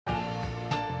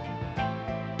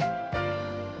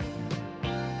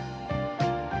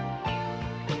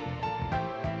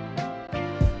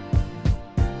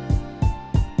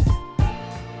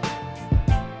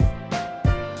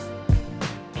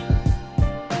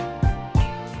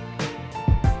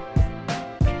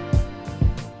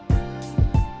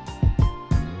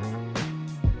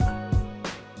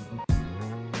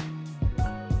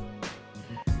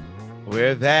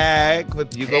We're back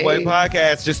with You Go Boy Hey.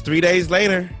 Podcast just 3 days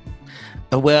later.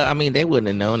 Well, I mean, they wouldn't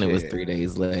have known it was Shit. 3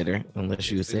 days later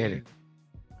unless you said it.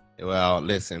 Well,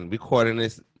 listen, recording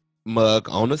this mug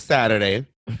on a Saturday,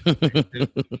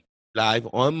 live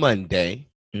on Monday,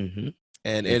 Mm-hmm.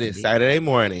 and Yes, it is indeed. Saturday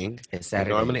morning. It's And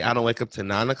Saturday. normally, I don't wake up till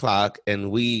 9 o'clock, and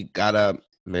we got up.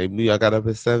 Maybe I got up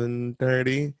at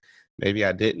 7:30. Maybe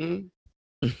I didn't,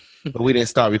 but we didn't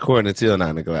start recording until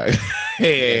 9 o'clock. Yes,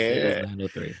 it is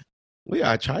 9:03. We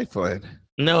are trifling.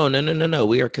 No.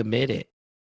 We are committed.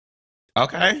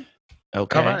 Okay.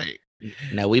 Okay. All right.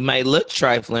 Now we might look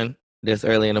trifling this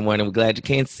early in the morning. We're glad you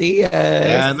can't see us.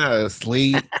 Yeah, I know.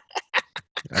 Sleep.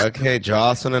 Okay.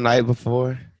 Jaws from the night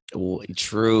before. Oh,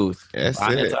 truth. That's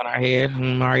Bonnets it. on our head,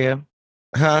 Mario.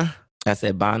 Huh? I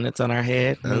said bonnets on our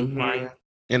head, Mhm. Mario.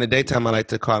 In the daytime, I like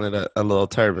to call it a little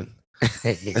turban.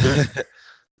 The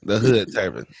hood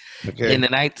turban. Okay. In the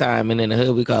nighttime and in the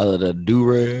hood, we call it a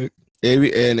do-rag. And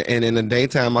in the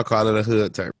daytime, I call it a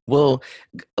hood turban. Well,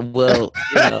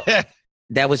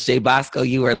 that was Jay Bosco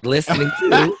you were listening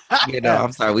to.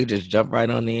 I'm sorry, we just jumped right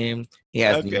on in. He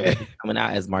has new Okay. music coming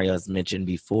out, as Mario has mentioned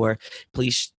before.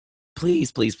 Please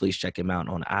check him out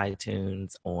on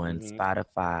iTunes, on Mhm.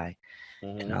 Spotify,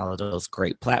 and Mhm. all of those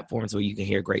great platforms where you can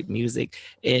hear great music.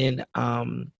 And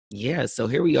so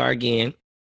here we are again,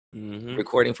 Mhm.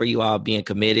 recording for you all, being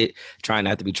committed, trying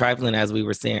not to be trifling. As we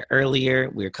were saying earlier,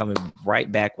 we're coming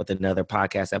right back with another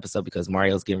podcast episode because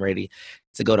Mario's getting ready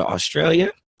to go to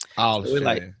Australia. Oh, So we're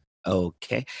like, shit.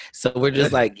 okay. So we're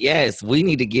just like, yes, we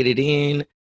need to get it in.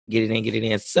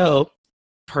 So,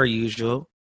 per usual,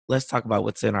 let's talk about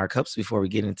what's in our cups before we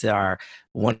get into our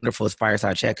wonderful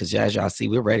fireside chat. Because as y'all see,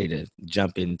 we're ready to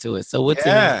jump into it. So what's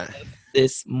in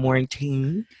this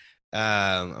morning?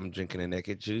 I'm drinking a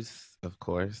naked juice, of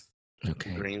course.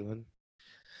 Okay. Green one.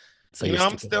 So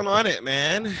I'm still on it,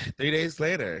 man. 3 days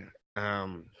later.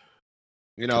 Bowel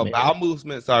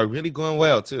movements are really going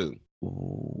well too.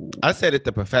 Ooh. I said it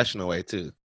the professional way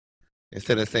too.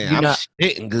 Instead of saying You're I'm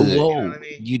shitting good. Whoa, You know what I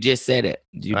mean? you just said it.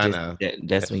 I know.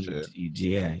 That's when true. you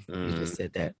just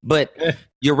said that. Mm. But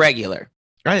you're regular.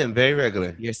 I am very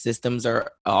regular. Your systems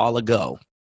are all a go.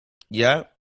 Yep.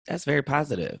 That's very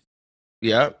positive.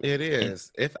 Yep, it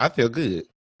is. I feel good.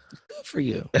 Good for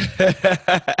you.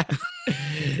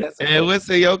 And what's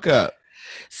in your cup?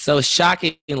 So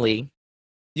shockingly,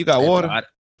 You got water?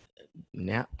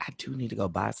 Now I do need to go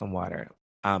buy some water.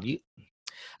 All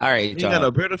right, You got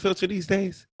a Brita filter these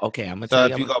days? Okay, I'm gonna So tell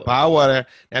you. if you go buy water,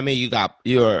 that means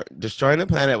you're destroying the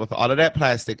planet with all of that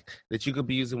plastic that you could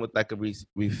be using with like a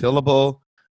refillable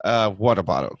water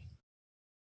bottle.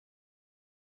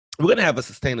 We're gonna have a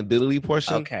sustainability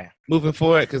portion moving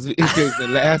forward because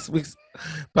in last week's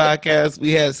podcast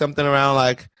we had something around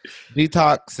like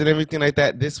detox and everything like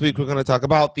that. This week we're gonna talk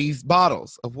about these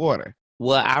bottles of water.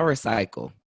 Well, I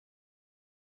recycle.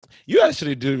 You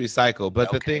actually do recycle,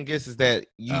 but the thing is that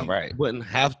you wouldn't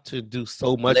have to do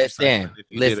so much. Listen.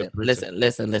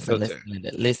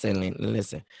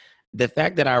 The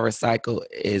fact that I recycle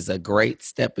is a great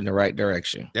step in the right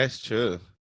direction. That's true.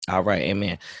 All right,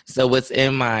 amen. So what's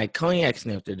in my cognac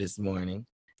snifter this morning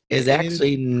is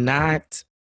actually not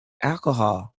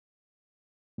alcohol.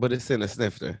 But it's in a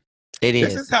snifter. It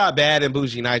is. This is how bad and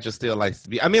bougie Nigel still likes to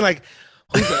be. I mean, like,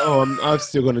 who's like, I'm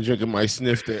still gonna drink in my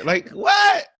snifter. Like,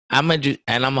 what? I'm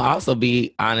gonna also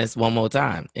be honest one more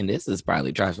time. And this is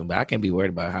probably trifling, but I can't be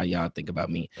worried about how y'all think about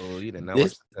me. Oh, you didn't know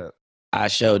what's up. I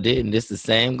sure did. And this is the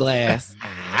same glass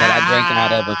that I drank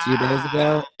out of a few days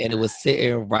ago. And it was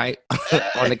sitting right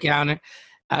on the counter.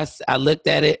 I looked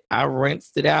at it, I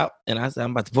rinsed it out, and I said,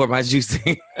 I'm about to pour my juice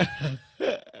in.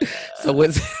 So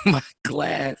what's in my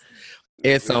glass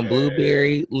is some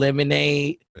blueberry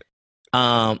lemonade.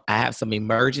 I have some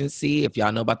emergency. If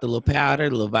y'all know about the little powder,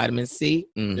 the little vitamin C.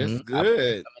 That's good. I put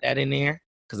some of that in there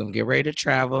because I'm getting ready to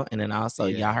travel. And then also,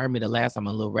 y'all heard me the last time,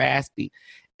 I'm a little raspy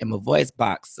in my voice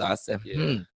box. So I said,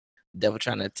 devil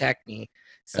trying to attack me.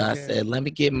 So I said, let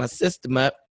me get my system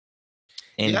up.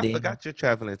 And I forgot you're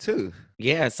traveling too.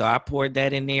 Yeah, so I poured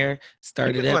that in there.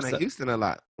 Started going to Houston a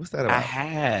lot. What's that about? I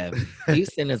have.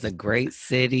 Houston is a great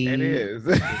city. It is.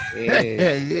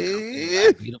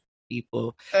 Beautiful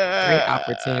people, great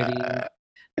opportunities,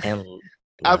 and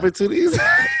opportunities.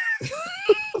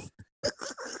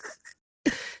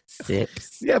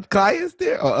 Sips. You have clients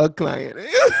there or a client?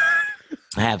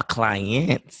 I have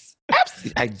clients.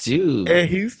 Absolutely, I do. In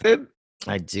Houston?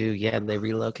 I do. Yeah, they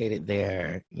relocated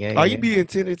there. Yeah. Are you being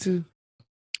tended to?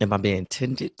 Am I being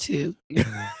tended to?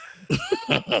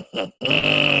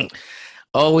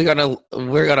 Oh, we're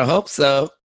gonna hope so.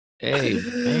 Hey,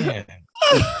 man.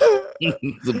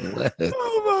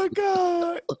 Oh my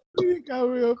God. You got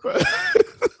real fun.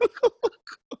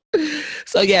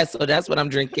 So that's what I'm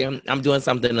drinking. I'm doing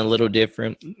something a little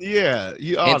different. Yeah,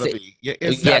 you ought to be. Yeah,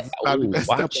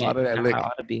 watch it. I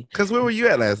ought to be. Because where were you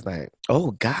at last night?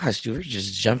 Oh gosh, you were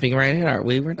just jumping right in, aren't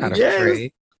we? We're not Yes.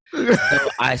 afraid. So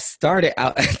I started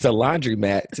out at the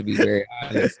laundromat, to be very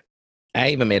honest. I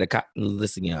even made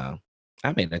listen, y'all.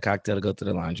 I made a cocktail to go to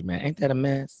the laundromat. Ain't that a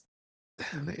mess?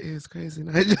 That is crazy,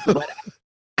 Nigel.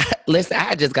 Listen,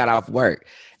 I just got off work.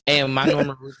 And my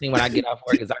normal routine when I get off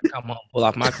work is I come home, pull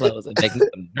off my clothes, and make me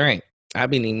some drink. I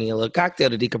be needing me a little cocktail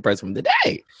to decompress from the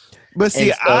day. But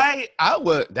see, I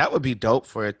would that would be dope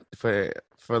for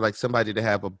like somebody to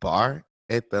have a bar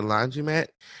at the laundromat.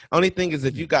 Only thing is,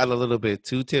 if you got a little bit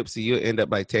too tipsy, you'll end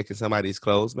up like taking somebody's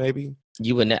clothes, maybe.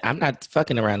 You wouldn't. I'm not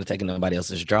fucking around and taking nobody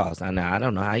else's drawers. I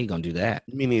don't know how you gonna do that.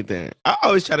 Me neither. I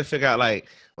always try to figure out, like,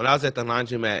 when I was at the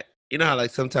laundromat, you know how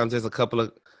like sometimes there's a couple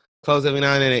of clothes every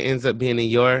now and then it ends up being in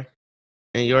your.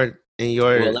 Well,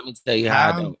 let me tell you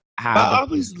how I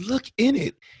always look in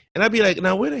it, and I'd be like,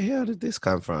 now where the hell did this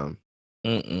come from?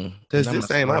 Because this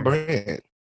ain't my brand.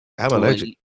 I'm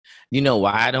allergic. You know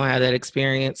why I don't have that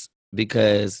experience?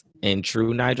 Because in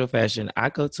true Nigel fashion, I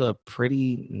go to a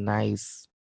pretty nice.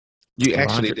 You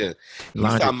actually did. You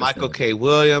saw Michael K.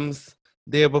 Williams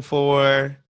there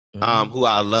before, who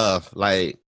I love.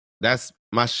 Like, that's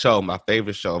my show. My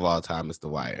favorite show of all time is The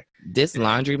Wire. This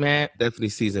laundromat, definitely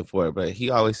season 4, but he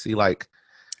always see like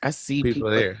I see people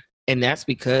there, and that's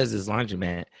because his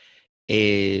laundromat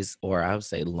is, or I would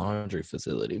say, laundry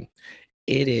facility.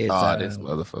 It is. Oh, this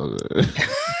motherfucker!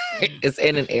 It's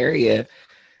in an area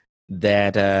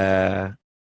that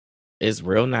is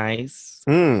real nice.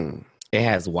 It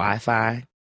has Wi-Fi.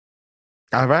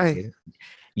 All right.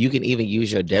 You can even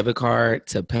use your debit card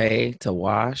to pay to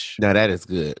wash. Now that is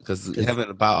good because having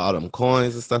about all them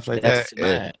coins and stuff like that, too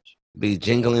much. Be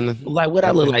jingling. Like, what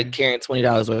I look like carrying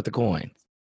 $20 worth of coins?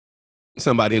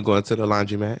 Somebody going to the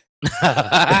laundromat.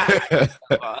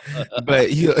 But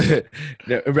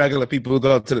the regular people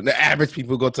go to the average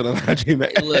people go to the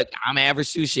laundromat. Hey, look, I'm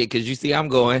average too shit because you see I'm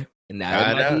going. And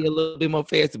now it might be a little bit more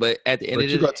fancy, but at the end of the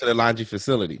day, you go to the laundry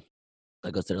facility. I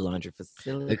go to the laundry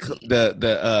facility.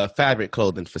 The fabric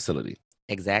clothing facility.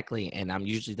 Exactly. And I'm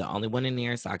usually the only one in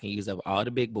there, so I can use up all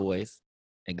the big boys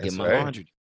and get my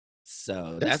laundry.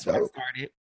 So that's where I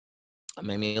started. I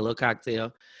made me a little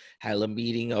cocktail, had a little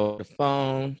meeting over the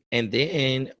phone, and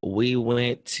then we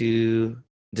went to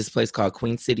this place called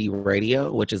Queen City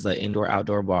Radio, which is an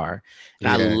indoor-outdoor bar. And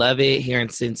I love it here in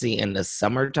Cincy in the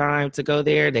summertime to go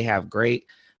there. They have great,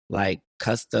 like,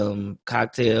 custom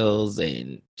cocktails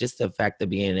and just the fact of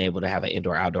being able to have an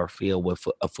indoor-outdoor feel with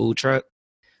a food truck.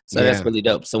 So that's really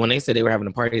dope. So when they said they were having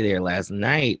a party there last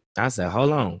night, I said,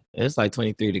 hold on. It's like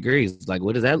 23 degrees. Like,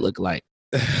 what does that look like?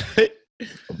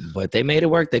 But they made it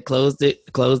work. They closed it,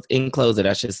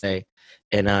 I should say.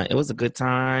 And it was a good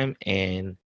time.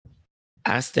 And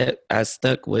I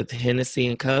stuck with Hennessy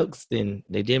and Cokes, and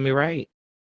they did me right.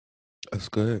 That's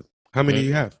good. How many do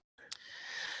you have?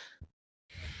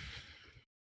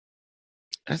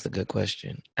 That's a good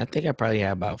question. I think I probably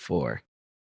had about 4.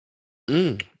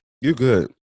 You're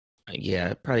good. Yeah,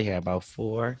 I probably had about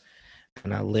 4.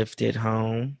 And I lifted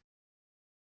home.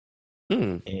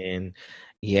 And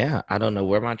yeah, I don't know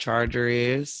where my charger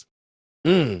is.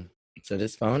 So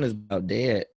this phone is about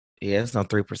dead. Yeah, it's on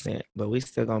 3%, but we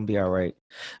still gonna be all right.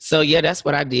 So yeah, that's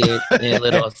what I did in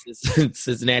little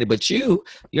Cincinnati. But you're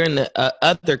in the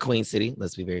other Queen City.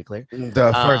 Let's be very clear.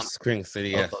 The first Queen City.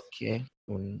 Yeah. Okay.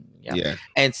 Yeah.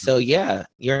 And so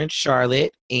you're in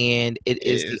Charlotte, and it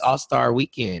is the All-Star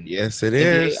Weekend. Yes, it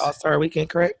is. All-Star Weekend,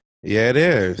 correct? Yeah, it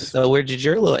is. So where did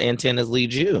your little antennas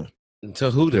lead you?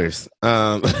 To Hooters.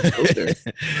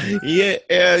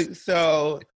 Yeah.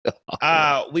 So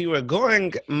we were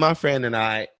going, my friend and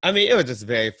I mean, it was just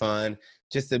very fun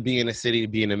just to be in the city,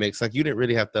 be in the mix. Like, you didn't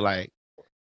really have to like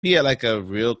be at like a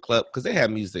real club because they have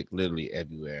music literally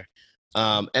everywhere.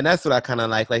 And that's what I kind of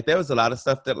like. Like, there was a lot of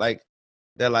stuff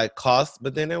that cost,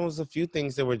 but then there was a few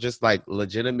things that were just like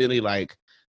legitimately like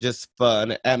just fun.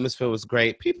 The atmosphere was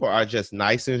great. People are just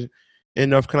nice in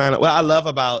North Carolina. What I love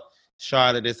about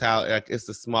Charlotte is how, like, it's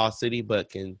a small city,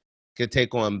 but can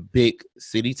take on big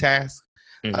city tasks.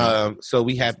 So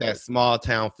we have that small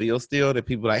town feel still that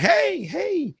people are like,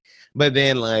 hey. But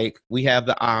then, like, we have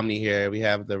the Omni here, we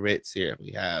have the Ritz here,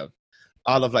 we have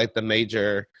all of like the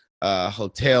major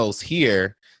hotels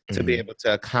here to be able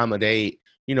to accommodate,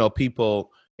 you know,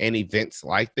 people and events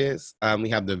like this. We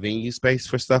have the venue space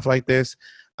for stuff like this,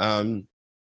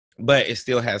 but it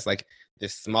still has like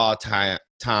this small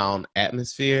town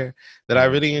atmosphere that I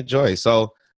really enjoy.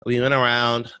 So we went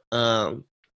around.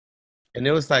 And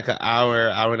it was like an hour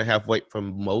and a half wait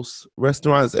from most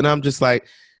restaurants. And I'm just like,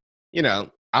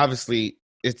 obviously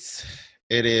it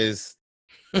is,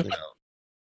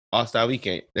 All-Star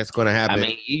Weekend. That's going to happen. I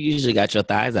mean, you usually got your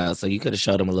thighs out, so you could have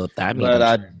showed them a little thigh meat. But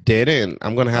I didn't.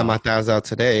 I'm going to have my thighs out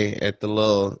today at the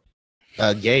little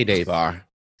gay day bar.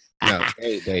 No,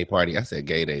 gay day party. I said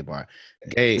gay day bar.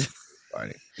 Gay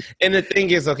party. And the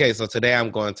thing is, okay, so today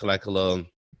I'm going to like a little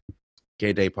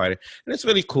gay day party. And it's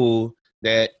really cool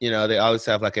that, they always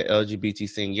have like an LGBT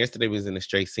scene. Yesterday was in a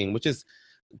straight scene, which is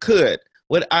good.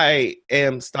 What I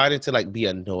am starting to like be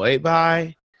annoyed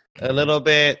by a little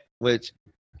bit, which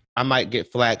I might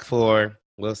get flack for.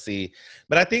 We'll see.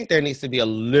 But I think there needs to be a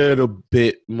little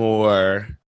bit more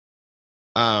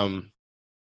I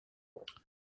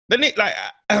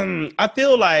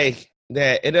feel like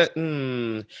that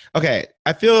okay.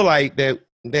 I feel like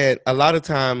that a lot of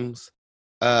times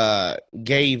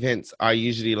gay events are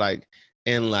usually like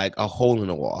in like a hole in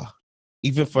the wall,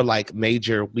 even for like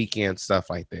major weekend stuff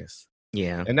like this.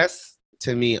 Yeah. And that's,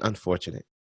 to me, unfortunate.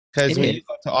 Because when you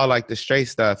go to all like the straight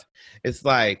stuff, it's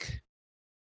like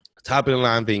top of the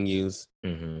line venues,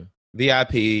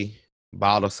 VIP,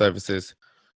 bottle services.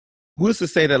 Who's to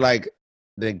say that like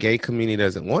the gay community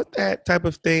doesn't want that type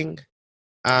of thing?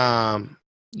 That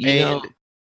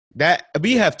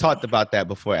we have talked about that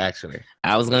before, actually.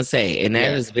 I was gonna say, and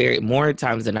that is more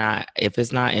times than not, if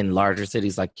it's not in larger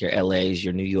cities like your LAs,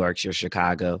 your New Yorks, your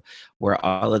Chicago, where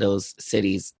all of those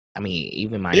cities, I mean,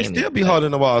 even Miami, it still be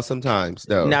holding the wall sometimes,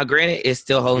 though. Now, granted, it's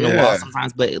still holding the wall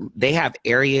sometimes, but they have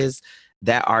areas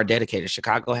that are dedicated.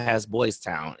 Chicago has Boys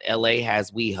Town, LA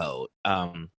has WeHo.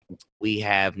 We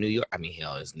have New York. I mean,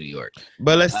 hell, it's New York.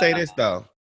 But let's say this though.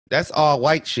 That's all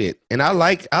white shit. And I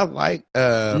like I mean,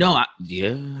 you know what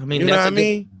I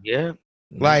mean?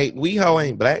 Like WeHo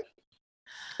ain't black.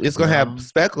 It's gonna have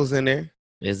speckles in there.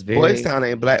 It's very Boys Town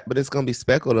ain't black, but it's gonna be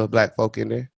speckled of black folk in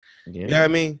there. Yeah. You know what I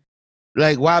mean?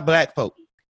 Like, why black folk?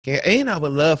 Ain't I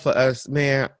would love for us,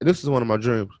 man. This is one of my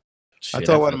dreams. I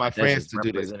told one of my friends to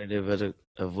do this. Representative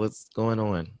of what's going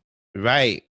on.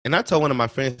 Right. And I told one of my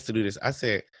friends to do this. I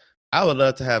said, I would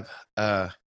love to have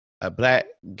a black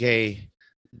gay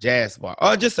jazz bar,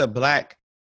 or just a black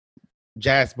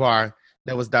jazz bar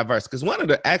that was diverse. Because one of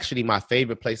my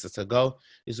favorite places to go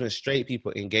is when straight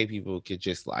people and gay people could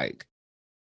just like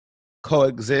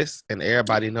coexist and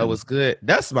everybody know what's good.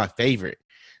 That's my favorite.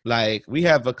 Like, we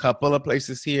have a couple of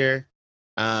places here.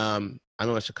 I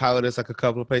know in Chicago there's like a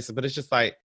couple of places, but it's just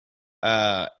like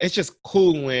it's just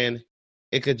cool when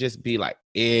it could just be like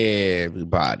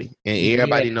everybody and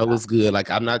everybody know what's good.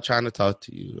 Like, I'm not trying to talk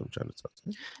to you. I'm trying to talk to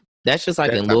you. That's just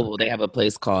like in Louisville, they have a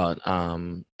place called,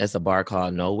 it's a bar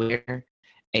called Nowhere.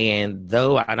 And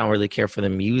though I don't really care for the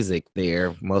music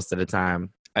there most of the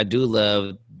time, I do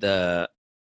love the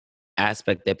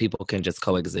aspect that people can just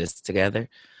coexist together.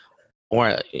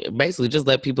 Or basically just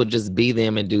let people just be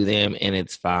them and do them, and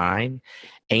it's fine.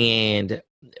 And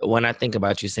when I think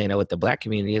about you saying that with the black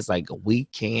community, it's like we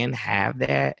can have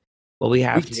that, but we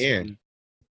have to.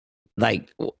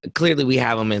 Like, clearly we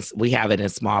have it in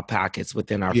small pockets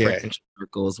within our friend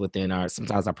circles, within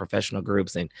sometimes our professional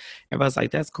groups, and everybody's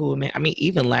like, that's cool, man. I mean,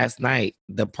 even last night,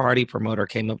 the party promoter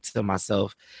came up to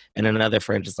myself and another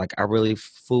friend, just like, I really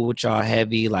fool with y'all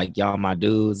heavy, like, y'all my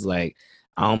dudes, like,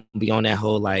 I don't be on that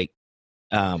whole, like,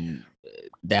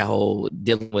 that whole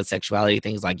dealing with sexuality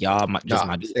things, like, y'all my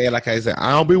dudes. Say it like I said,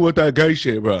 I don't be with that gay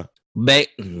shit, bro.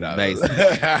 Basically. And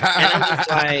I'm just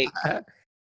like,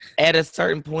 at a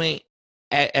certain point,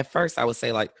 at first I would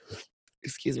say like,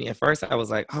 excuse me, at first I was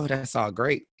like, oh, that's all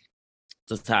great.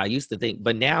 That's how I used to think.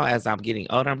 But now as I'm getting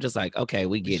older, I'm just like, okay,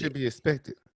 we get it. Should be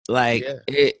expected. Like,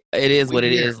 it is what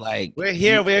it is. Like, we're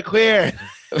here, we're queer.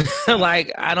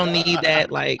 Like, I don't need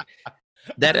that. Like,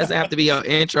 that doesn't have to be your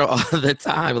intro all the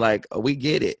time. Like, we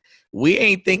get it. We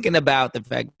ain't thinking about the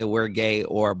fact that we're gay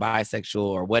or bisexual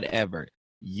or whatever.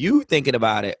 You thinking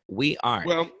about it, we aren't.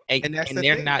 Well, and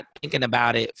they're not thinking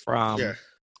about it from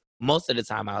most of the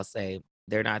time. I'll say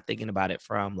they're not thinking about it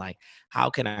from like, how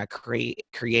can I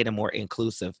create a more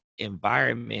inclusive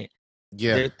environment?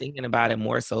 Yeah, they're thinking about it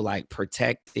more so like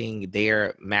protecting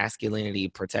their masculinity,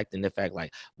 protecting the fact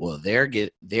like, well, they're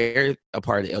a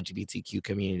part of the LGBTQ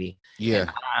community. Yeah,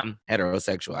 and I'm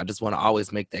heterosexual. I just want to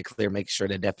always make that clear, make sure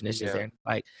the definition is there.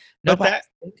 Like, nobody's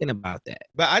thinking about that.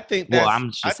 But I think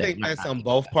that's, that's on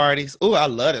both parties. Oh, I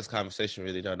love this conversation,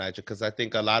 really, though, Nigel, because I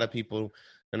think a lot of people,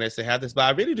 when they say have this, but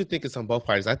I really do think it's on both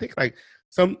parties. I think like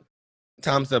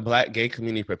sometimes the black gay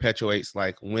community perpetuates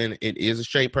like when it is a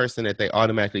straight person that they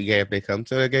automatically gay if they come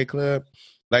to a gay club.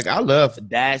 Like, I love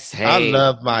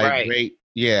my great.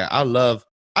 Yeah, I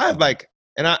have like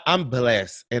and I'm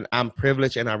blessed and I'm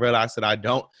privileged, and I realize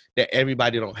that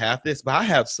everybody don't have this, but I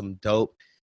have some dope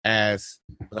as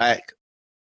Black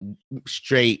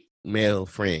straight male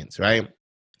friends, right?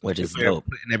 Which is They're dope.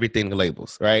 putting everything in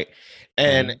labels, right?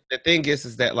 And the thing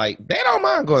is that like they don't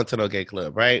mind going to no gay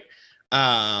club, right?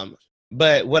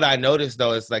 But what I noticed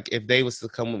though is like if they was to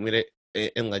come with it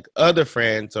and like other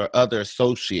friends or other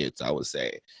associates, I would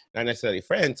say, not necessarily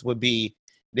friends, would be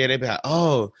then they'd be like,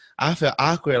 oh, I feel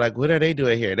awkward. Like, what are they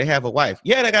doing here? They have a wife.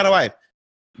 Yeah, they got a wife.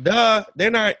 Duh, they're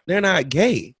not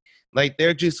gay. Like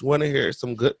they're just want to hear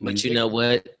some good music. But you know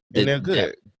what? And they're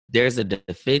good. There's a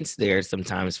defense there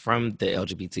sometimes from the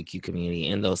LGBTQ community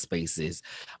in those spaces,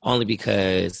 only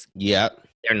because they're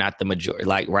not the majority.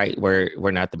 Like, right,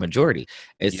 we're not the majority,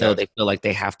 and so they feel like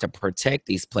they have to protect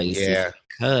these places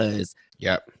because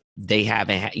they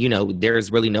haven't.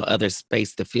 There's really no other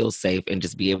space to feel safe and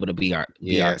just be able to be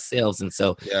ourselves. And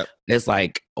so it's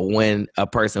like when a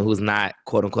person who's not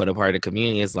quote unquote a part of the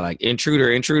community is like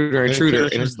intruder, and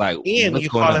it's like, and you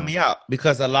calling me out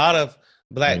because a lot of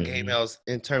Black gay males,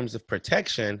 in terms of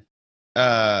protection,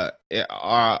 are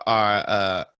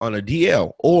on a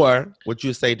DL or what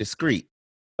you say discreet,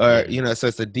 or so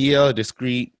it's a DL,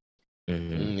 discreet,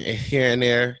 here and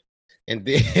there, and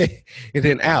then and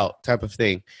then out type of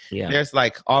thing. There's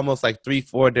like almost like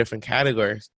 3-4 different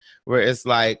categories where it's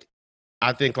like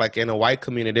I think like in a white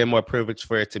community they're more privileged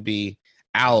for it to be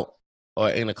out or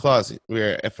in a closet.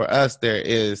 Where for us there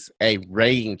is a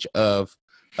range of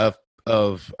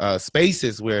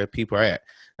spaces where people are at.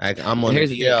 Like I'm on the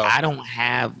DL. I don't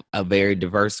have a very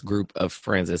diverse group of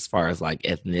friends as far as like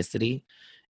ethnicity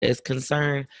is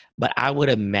concerned, but I would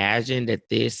imagine that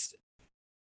this,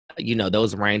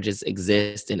 those ranges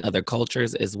exist in other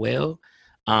cultures as well.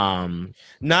 But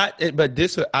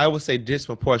I would say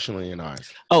disproportionately in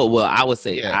ours. Oh, well, I would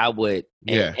say I would.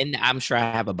 And I'm sure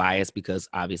I have a bias because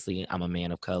obviously I'm a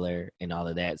man of color and all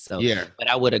of that. So, but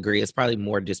I would agree. It's probably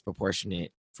more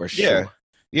disproportionate for sure.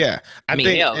 Yeah. I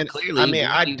mean, clearly,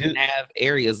 I do have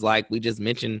areas like we just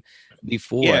mentioned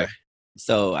before. Yeah.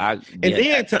 So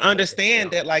then to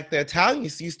understand that like the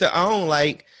Italians used to own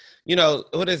like,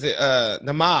 what is it?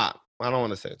 The mob. I don't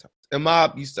want to say it. The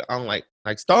mob used to own like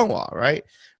Stonewall, right?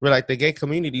 Where like the gay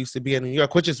community used to be in New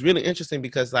York, which is really interesting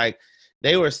because like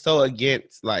they were so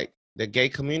against like the gay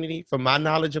community from my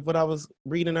knowledge of what I was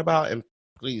reading about. And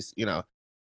please,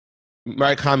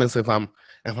 write comments if I'm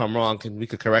wrong, we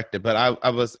could correct it. But I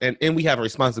was, and we have a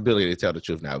responsibility to tell the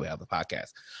truth now. We have a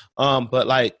podcast. But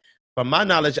like from my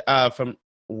knowledge, from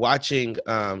watching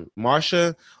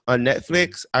Marsha on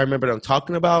Netflix, I remember them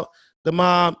talking about the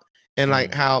mob and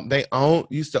like how they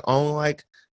used to own like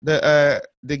the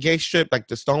gay strip, like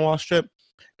the Stonewall strip,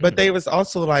 but they was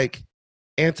also like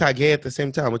anti-gay at the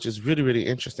same time, which is really, really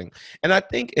interesting. And I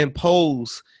think in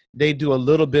Pose they do a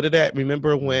little bit of that.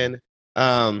 Remember when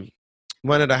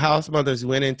one of the house mothers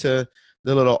went into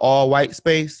the little all-white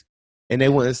space and they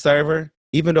wouldn't serve her,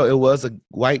 even though it was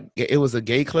a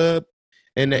gay club,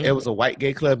 and it was a white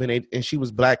gay club, and she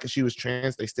was Black and she was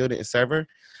trans, they still didn't serve her.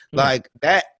 Like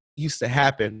that used to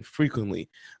happen frequently.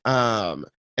 And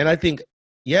I think,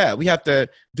 we have to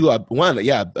do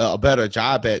a better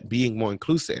job at being more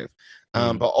inclusive.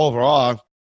 But overall,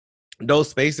 those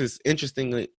spaces,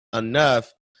 interestingly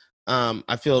enough,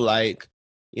 I feel like,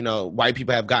 white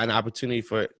people have gotten opportunity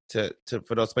for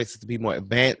those spaces to be more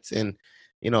advanced and,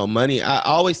 money. I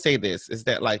always say this is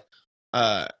that like,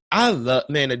 I love,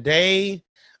 man, the day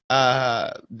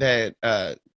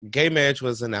that gay marriage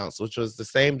was announced, which was the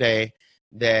same day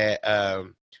that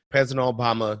President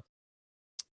Obama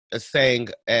sang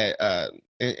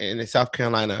in South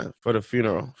Carolina for the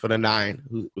funeral for the 9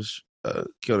 who was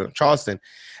killed in Charleston.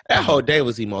 That whole day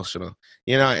was emotional,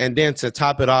 and then to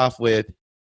top it off with,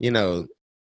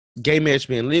 gay marriage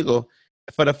being legal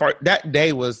for that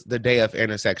day was the day of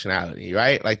intersectionality,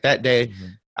 right? Like that day,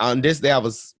 on this day, I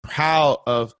was proud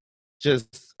of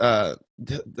just the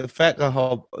fact of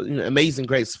how amazing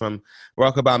grace from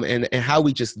Barack Obama and how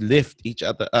we just lift each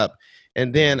other up.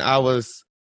 And then I was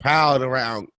proud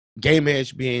around gay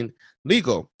marriage being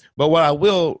legal. But what I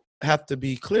will have to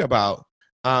be clear about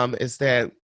is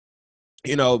that,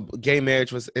 gay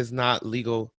marriage is not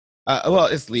legal. Well,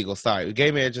 it's legal. Sorry.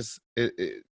 Gay marriage is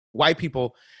white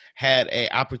people had an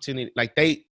opportunity. Like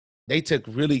they took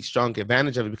really strong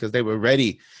advantage of it because they were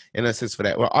ready in a sense for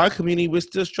that. Well, our community, we're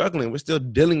still struggling. We're still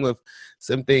dealing with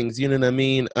some things. You know what I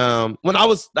mean? When I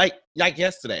was like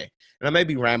yesterday, and I may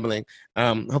be rambling.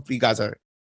 Hopefully you guys are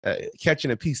catching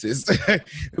the pieces.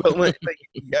 But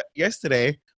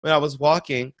yesterday when I was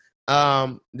walking,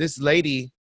 this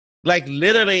lady, like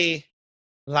literally,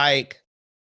 like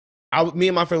me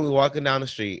and my friend were walking down the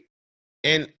street,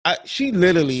 and she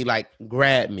literally like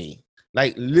grabbed me,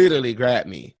 like literally grabbed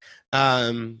me.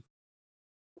 Yeah,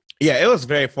 it was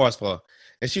very forceful.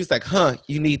 And she was like, "Huh,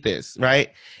 you need this,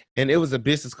 right?" And it was a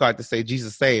business card to say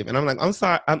 "Jesus Save." And I'm like, "I'm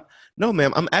sorry, no,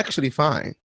 ma'am, I'm actually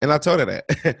fine." And I told her that.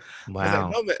 I was like, Wow.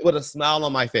 "No, ma'am," with a smile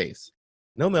on my face.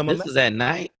 "No, ma'am, This was at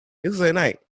night. It was at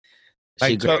night.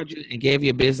 She grabbed you and gave you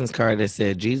a business card that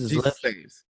said Jesus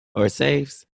saves or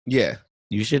saves. Yeah.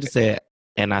 You should have said,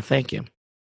 "And I thank him."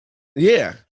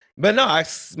 Yeah. But no, I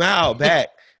smiled back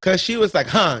because she was like,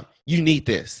 "Huh, you need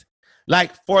this."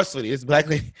 Like forcefully. It's black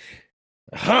lady.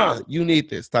 "Huh, you need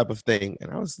this," type of thing.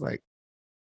 And I was like,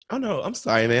 "Oh no, I'm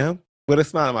sorry, ma'am." With a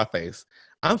smile on my face.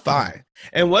 I'm fine.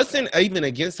 And wasn't even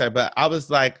against her, but I was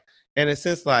like, in a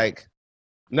sense, like,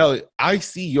 no, I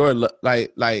see your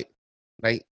like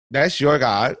that's your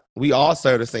God. We all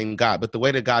serve the same God, but the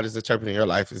way that God is interpreting your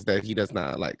life is that He does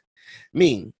not like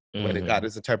me. The way that God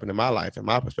is interpreting my life and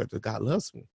my perspective, God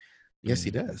loves me. Yes,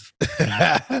 He does.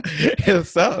 And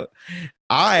so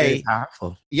it's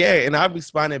powerful. Yeah, and I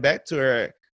responded back to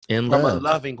her from a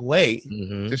loving way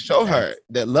to show her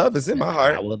that love is in my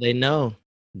heart. How will they know?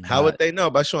 How would they know?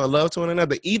 By showing love to one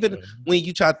another, even when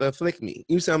you try to afflict me.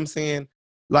 You see what I'm saying?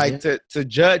 Like to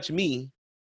judge me,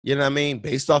 you know what I mean,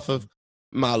 based off of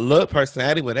my look,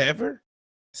 personality, whatever.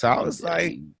 So I was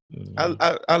like,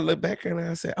 I look back and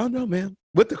I said, "Oh no, ma'am,"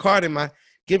 with the card in my,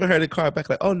 giving her the card back,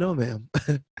 like, "Oh no, ma'am,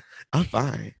 I'm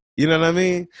fine." You know what I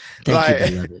mean? Thank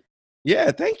you, beloved.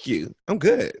 Yeah, thank you. I'm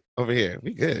good over here.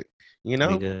 We good. You know,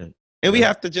 we good. And we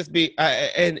have to just be,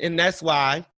 and that's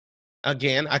why,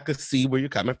 again, I could see where you're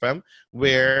coming from,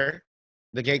 where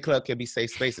the gay club can be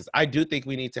safe spaces. I do think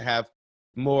we need to have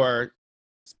more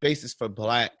spaces for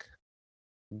Black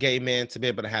gay men to be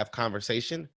able to have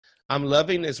conversation. I'm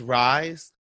loving this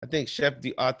rise. I think Chef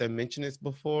the author mentioned this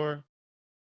before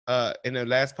in the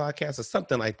last podcast or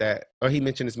something like that. Or he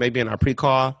mentioned this maybe in our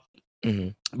pre-call.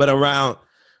 But around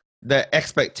the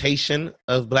expectation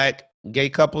of Black gay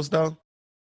couples, though,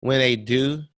 when they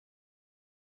do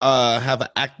have an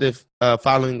active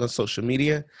following on social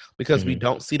media, because we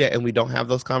don't see that and we don't have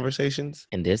those conversations.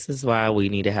 And this is why we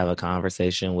need to have a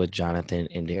conversation with Jonathan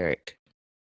and Derek.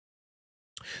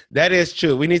 That is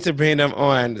true. We need to bring them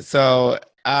on. So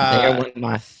they're one of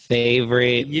my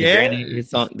favorite. Yeah,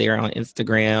 they're on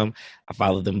Instagram. I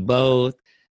follow them both.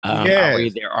 I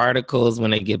read their articles when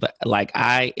they give. Like,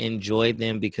 I enjoy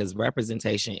them because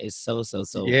representation is so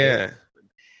yeah.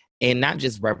 And not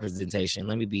just representation.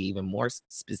 Let me be even more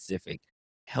specific.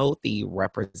 Healthy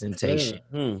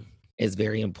representation is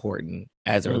very important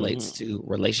as it relates to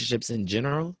relationships in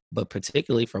general, but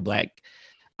particularly for Black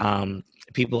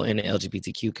people in the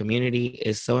LGBTQ community.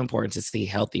 It's so important to see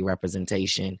healthy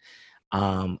representation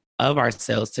of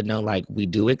ourselves, to know like we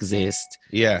do exist.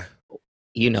 Yeah.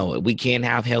 You know, we can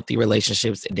have healthy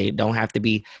relationships. They don't have to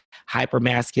be hyper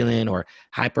masculine or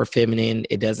hyper feminine.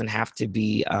 It doesn't have to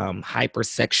be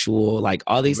hypersexual, like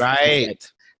all these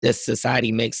things that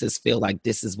society makes us feel like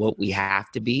this is what we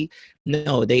have to be.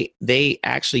 No, they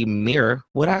actually mirror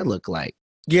what I look like.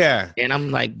 Yeah. And I'm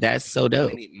like, that's so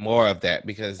dope. We need more of that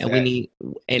because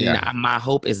my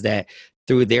hope is that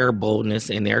through their boldness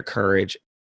and their courage,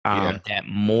 that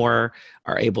more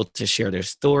are able to share their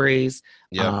stories,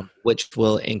 which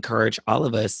will encourage all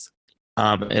of us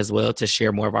as well to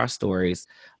share more of our stories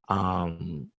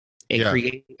and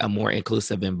create a more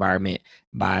inclusive environment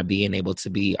by being able to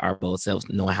be our bold selves,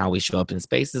 knowing how we show up in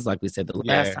spaces like we said the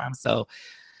last time. So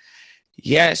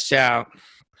yes, child.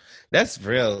 That's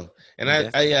real. And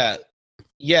and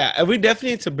we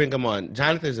definitely need to bring him on.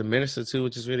 Jonathan's a minister too,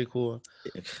 which is really cool.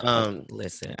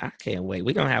 Listen, I can't wait.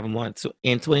 We're gonna have him on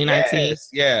in 2019.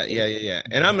 Yeah.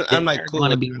 And I'm like cool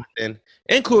with Jonathan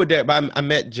and cool with Derek. But I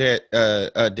met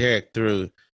Derek through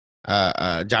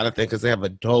Jonathan because they have a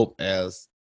dope as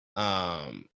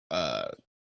nonprofit.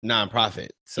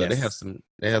 So they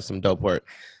have some dope work.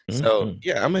 So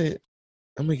I'm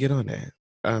gonna get on that.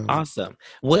 Awesome.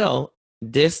 Well,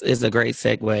 this is a great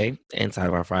segue inside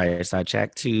of our Fireside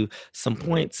Chat to some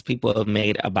points people have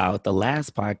made about the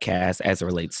last podcast as it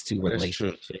relates to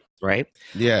relationships, right?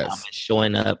 Yes.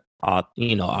 Showing up,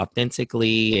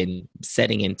 authentically and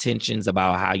setting intentions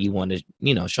about how you want to,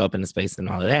 show up in the space and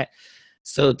all of that.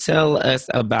 So tell us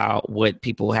about what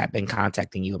people have been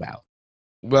contacting you about.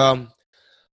 Well,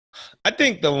 I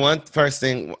think the first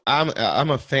thing, I'm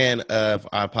a fan of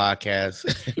our podcast.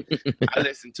 I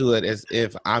listen to it as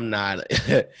if I'm not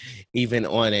even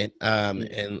on it,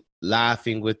 and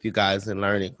laughing with you guys and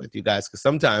learning with you guys. Because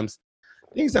sometimes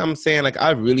things I'm saying, like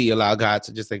I really allow God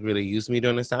to just like really use me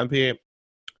during this time period.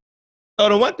 So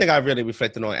the one thing I really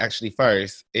reflected on actually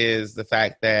first is the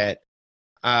fact that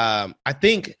I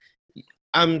think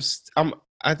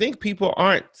I think people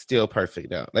aren't still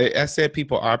perfect though. Like I said,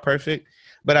 people are perfect,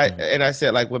 but I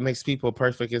said like what makes people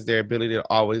perfect is their ability to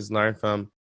always learn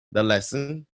from the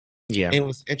lesson. Yeah. And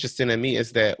what's interesting to me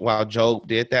is that while Job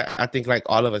did that, I think like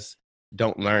all of us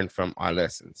don't learn from our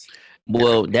lessons.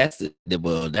 Well, that's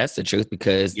the truth,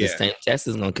 because the same test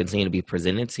is going to continue to be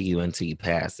presented to you until you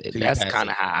pass it. That's kind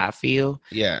of how I feel.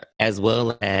 Yeah. As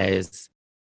well as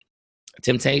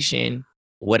temptation,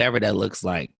 whatever that looks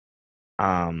like,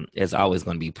 is always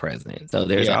going to be present. So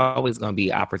there's always going to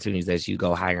be opportunities as you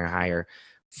go higher and higher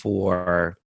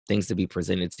for things to be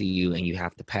presented to you, and you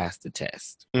have to pass the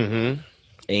test. Mm-hmm.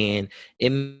 And it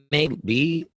may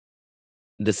be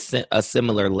a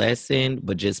similar lesson,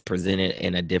 but just presented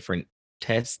in a different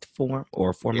test form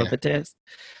or form of a test.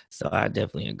 So I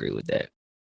definitely agree with that.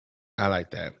 I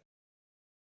like that.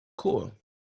 Cool.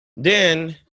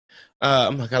 Then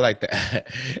I'm like, I like that.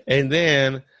 And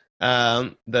then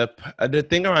the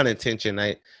thing around intention,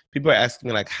 people are asking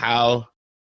me like, how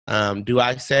do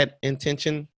I set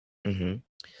intention? Mm-hmm.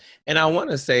 And I want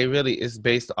to say really it's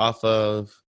based off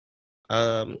of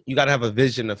you got to have a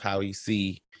vision of how you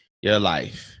see your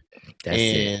life.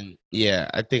 I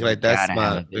think like that's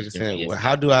my biggest thing.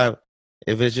 How do I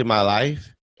envision my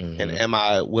life? Mm-hmm. And am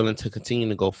I willing to continue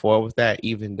to go forward with that,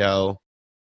 even though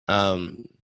I'm,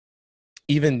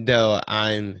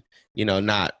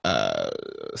 not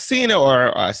seeing it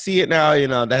or I see it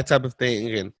now, that type of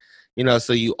thing. And,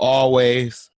 so you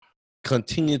always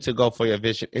continue to go for your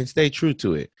vision and stay true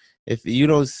to it. If you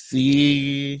don't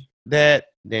see that,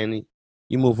 then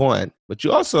you move on. But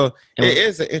you also, it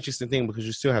is an interesting thing because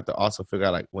you still have to also figure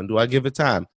out like, when do I give it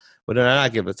time? When do I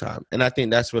not give it time? And I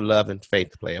think that's where love and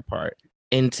faith play a part.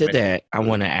 And to that, I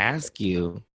want to ask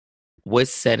you,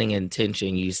 what's setting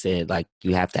intention? You said like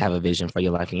you have to have a vision for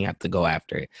your life and you have to go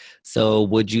after it. So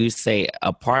would you say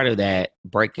a part of that,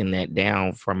 breaking that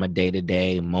down from a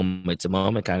day-to-day,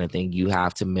 moment-to-moment kind of thing, you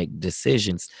have to make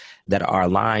decisions that are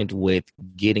aligned with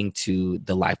getting to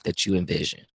the life that you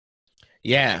envision?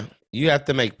 Yeah, you have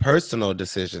to make personal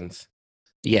decisions.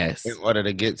 Yes. In order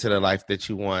to get to the life that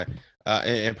you want.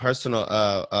 And personal,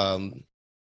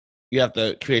 you have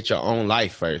to create your own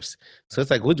life first. So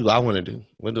it's like, what do I want to do?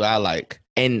 What do I like?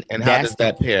 And how does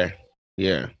that pair?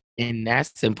 Yeah. And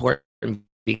that's important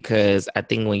because I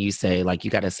think when you say like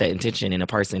you got to set intention, and a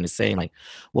person is saying like,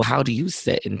 well, how do you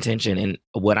set intention? And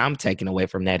what I'm taking away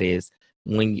from that is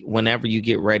whenever you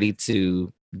get ready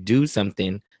to do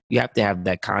something, you have to have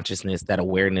that consciousness, that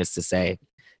awareness to say,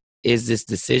 is this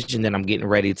decision that I'm getting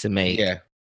ready to make,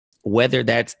 whether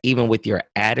that's even with your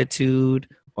attitude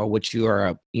or what you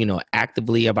are,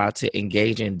 actively about to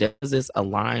engage in, does this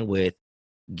align with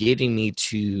getting me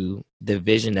to the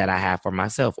vision that I have for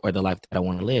myself or the life that I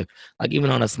want to live? Like even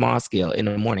on a small scale, in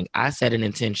the morning, I set an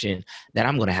intention that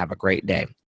I'm going to have a great day,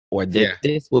 or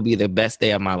this will be the best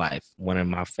day of my life. One of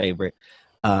my favorite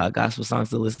gospel songs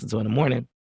to listen to in the morning.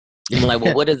 I'm like,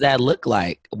 well, what does that look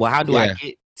like? Well, how do I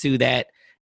get to that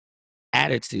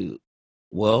attitude?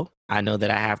 Well, I know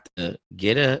that I have to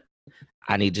get up.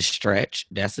 I need to stretch.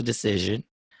 That's a decision.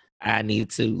 I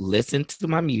need to listen to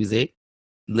my music,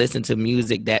 listen to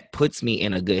music that puts me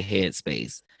in a good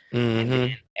headspace. Mm-hmm. And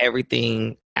then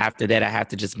everything after that, I have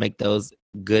to just make those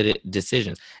good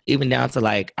decisions, even down to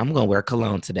like, I'm going to wear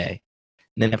cologne today.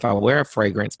 And then if I wear a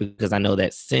fragrance, because I know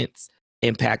that scents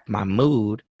impact my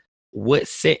mood, what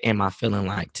scent am I feeling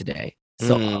like today?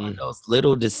 So all of those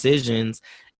little decisions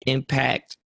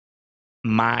impact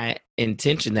my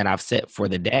intention that I've set for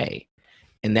the day.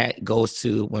 And that goes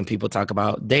to when people talk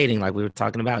about dating, like we were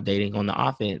talking about dating on the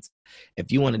offense.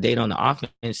 If you want to date on the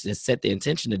offense and set the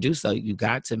intention to do so, you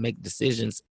got to make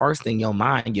decisions first in your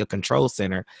mind, your control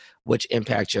center, which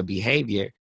impact your behavior,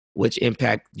 which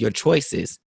impact your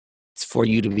choices for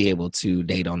you to be able to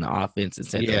date on the offense and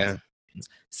set those decisions.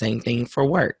 Same thing for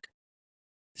work.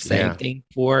 Same thing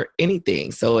for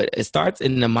anything. So it starts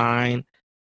in the mind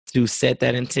to set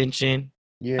that intention.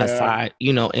 Aside,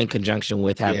 in conjunction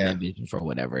with having that vision for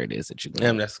whatever it is that you're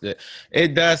doing. That's good.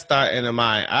 It does start in the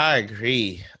mind. I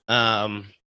agree. In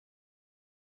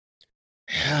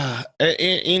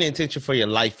intention for your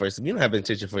life first. If you don't have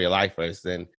intention for your life first,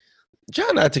 then try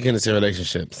not to get into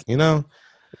relationships.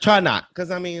 Try not, because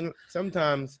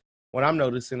sometimes what I'm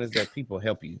noticing is that people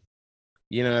help you.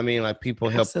 You know what I mean? Like people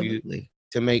help you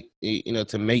to make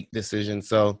decisions.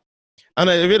 So I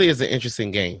know it really is an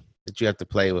interesting game that you have to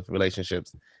play with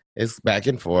relationships. It's back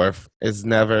and forth. It's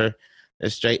never a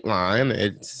straight line.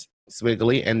 It's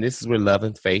wiggly. And this is where love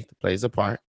and faith plays a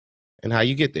part and how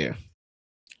you get there.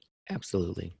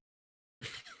 Absolutely.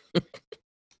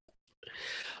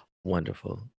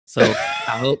 Wonderful. So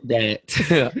I hope that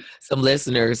some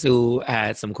listeners who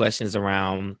had some questions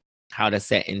around how to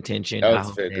set intention, That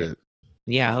was very good.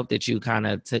 Yeah, I hope that you kind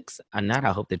of took, not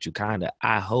I hope that you kind of,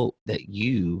 I hope that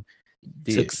you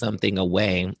took something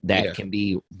away that can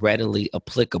be readily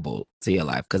applicable to your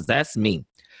life. Because that's me.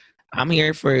 I'm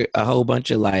here for a whole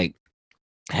bunch of like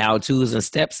how-tos and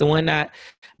steps and whatnot,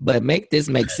 but make this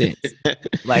make sense.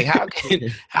 Like how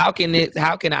can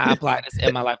I apply this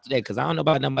in my life today? Because I don't know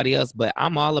about nobody else, but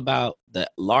I'm all about the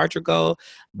larger goal.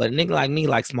 But a nigga like me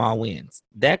like small wins.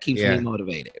 That keeps me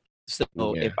motivated. So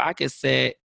if I could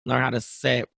learn how to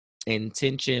set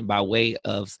intention by way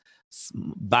of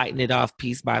biting it off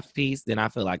piece by piece, then I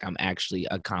feel like I'm actually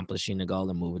accomplishing the goal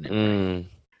and moving it.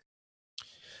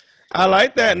 I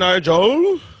like that,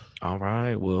 Nigel. All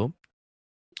right, well.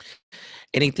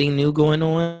 Anything new going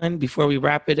on before we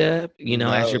wrap it up? You know,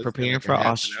 as you're preparing for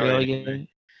Australia?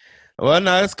 Well,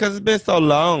 no, it's because it's been so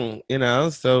long, you know.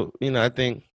 So, you know, I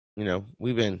think, you know,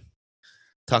 we've been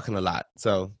talking a lot.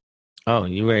 So, oh,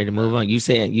 you ready to move on? You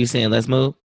saying let's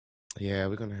move? Yeah,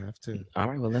 we're gonna have to. All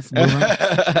right, well, let's move on.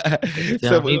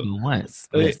 Tell me once.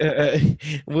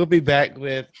 We'll be back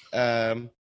with the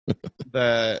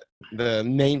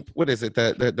main. What is it?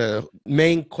 The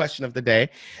main question of the day.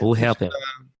 Who help him?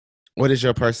 What is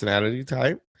your personality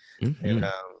type? Mm-hmm. And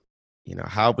you know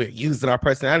how we're using our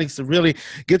personalities to really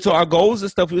get to our goals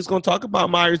and stuff. We was gonna talk about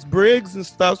Myers-Briggs and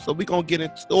stuff, so we're gonna get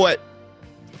into it.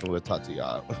 And we'll talk to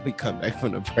y'all when we come back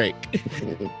from the break.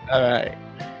 All right.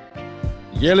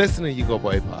 You're listening to You Go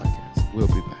Boy Podcast. We'll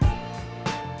be back.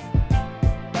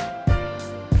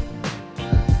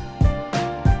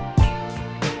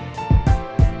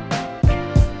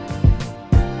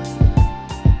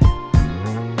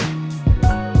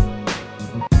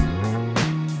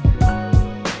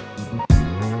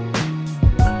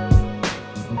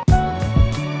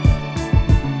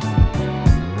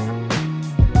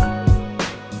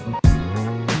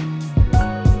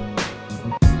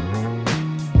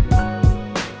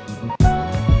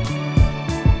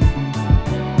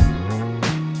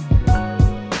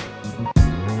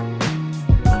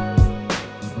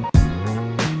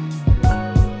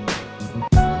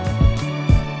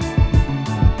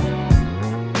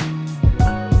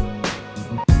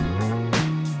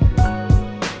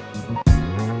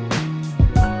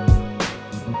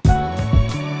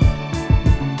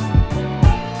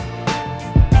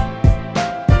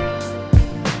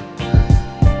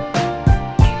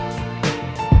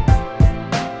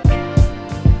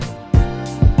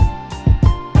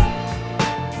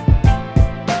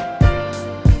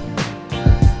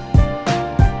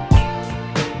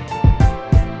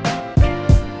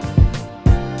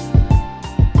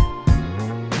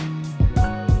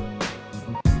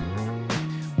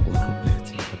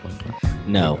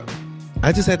 No.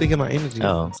 I just had to get my energy.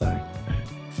 Oh, I'm sorry.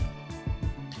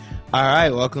 All right,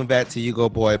 welcome back to You Go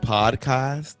Boy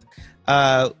Podcast.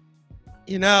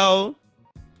 You know,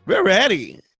 we're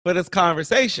ready for this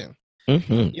conversation.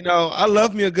 Mm-hmm. You know, I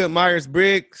love me a good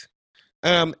Myers-Briggs.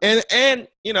 And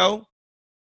you know,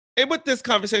 and with this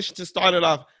conversation to start it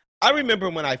off, I remember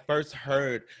when I first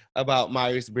heard about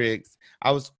Myers-Briggs,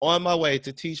 I was on my way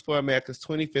to Teach for America's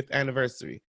 25th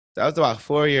anniversary. That was about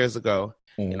 4 years ago.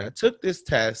 Mm-hmm. And I took this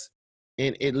test,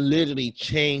 and it literally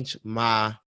changed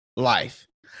my life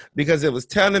because it was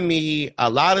telling me a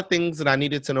lot of things that I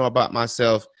needed to know about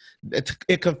myself.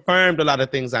 It confirmed a lot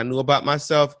of things I knew about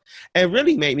myself and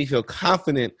really made me feel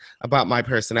confident about my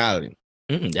personality.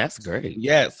 That's great.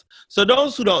 Yes. So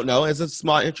those who don't know, as a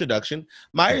small introduction,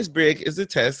 Myers-Briggs is a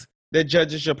test that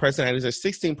judges your personalities. There's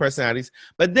 16 personalities,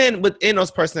 but then within those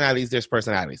personalities, there's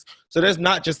personalities. So there's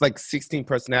not just like 16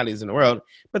 personalities in the world,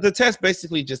 but the test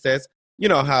basically just says, you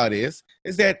know how it is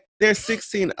that there's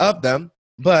 16 of them,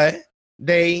 but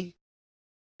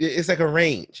it's like a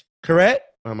range, correct?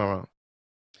 Or am I wrong?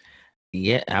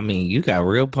 Yeah, I mean, you got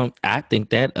real pumped. I think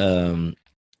that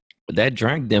that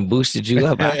drink then boosted you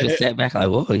up. I just sat back like,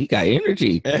 whoa, you got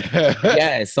energy.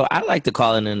 Yeah, so I like to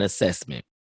call it an assessment.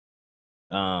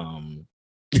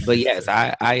 But yes,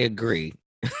 I agree.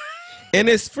 And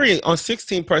it's free on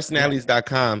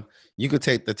 16personalities.com. You could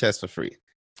take the test for free.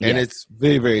 And it's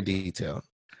very, very detailed.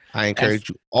 I encourage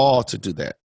you all to do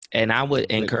that. And I would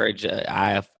encourage,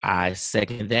 I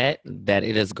second that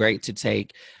it is great to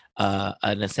take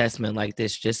an assessment like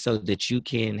this just so that you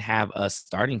can have a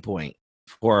starting point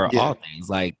for all things,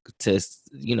 like to,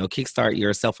 you know, kickstart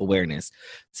your self-awareness,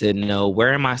 to know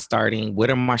where am I starting, what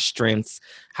are my strengths,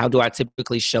 how do I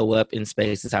typically show up in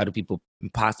spaces, how do people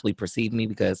possibly perceive me,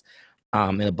 because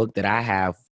in a book that I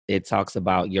have, it talks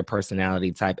about your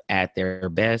personality type at their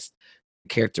best,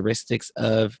 characteristics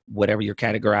of whatever you're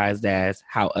categorized as,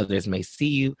 how others may see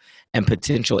you, and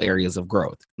potential areas of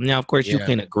growth. Now, of course, you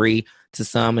can agree to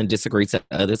some and disagree to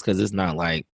others because it's not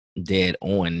like dead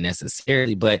on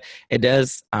necessarily, but it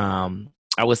does.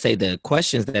 I would say the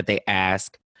questions that they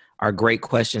ask are great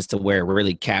questions to where it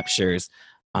really captures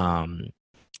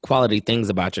quality things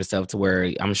about yourself, to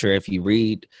where I'm sure if you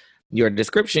read your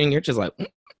description, you're just like,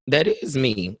 that is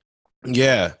me.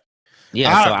 Yeah.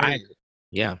 I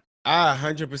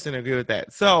 100% agree with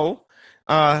that. So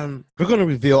we're going to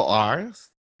reveal ours.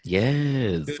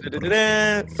 Yes.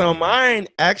 So mine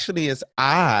actually is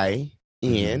I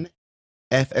in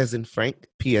F as in Frank,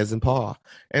 P as in Paul.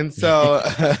 And so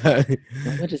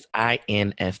what does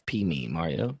INFP mean,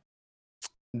 Mario?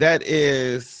 That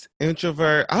is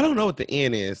introvert. I don't know what the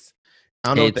N is. I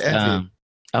don't know what the F is.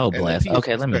 Oh, bless.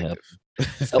 Okay, let me help.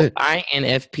 So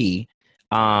INFP,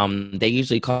 they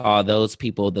usually call those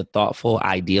people the thoughtful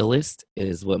idealist,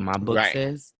 is what my book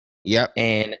says. Yep.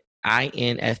 And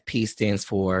INFP stands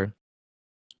for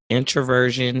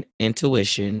introversion,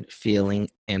 intuition, feeling,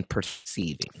 and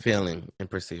perceiving.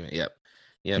 Yep.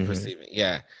 Yeah, perceiving.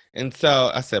 Yeah. And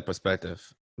so I said perspective.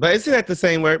 But isn't that the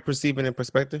same word, perceiving and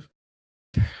perspective?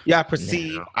 Yeah,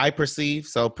 perceive. No. I perceive.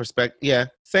 So perspective. Yeah.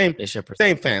 Same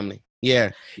family.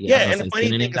 Yeah. And the funny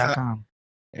thing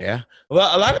is,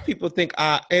 well, a lot of people think,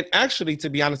 and actually, to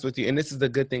be honest with you, and this is the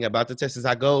good thing about the test, is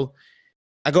I go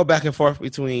back and forth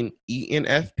between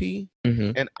ENFP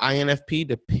and INFP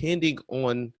depending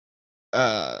on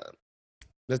the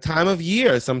time of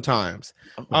year sometimes.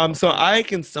 So I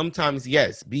can sometimes,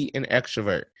 be an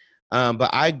extrovert.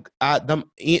 But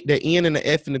the N and the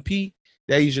F and the P,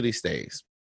 that usually stays.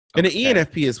 And the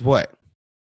ENFP is what?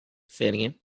 Say it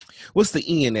again. What's the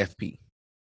ENFP?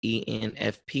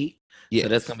 ENFP? Yeah. So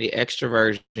that's going to be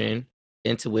extroversion,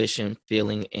 intuition,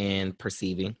 feeling, and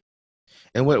perceiving.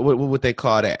 And what would they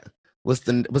call that? What's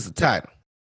the title?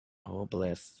 Oh,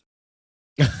 bless.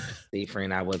 See,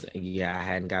 friend, I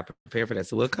hadn't got prepared for that.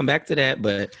 So we'll come back to that.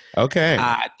 But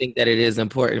I think that it is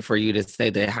important for you to say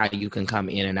that how you can come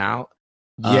in and out.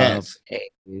 Yes. Of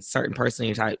a certain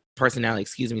personality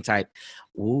type.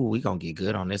 Ooh, we're going to get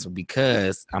good on this one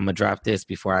because I'm going to drop this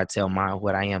before I tell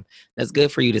what I am. That's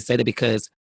good for you to say that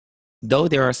because though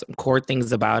there are some core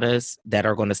things about us that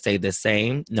are going to stay the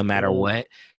same no matter what,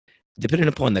 depending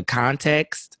upon the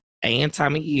context and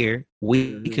time of year,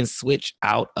 we can switch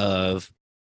out of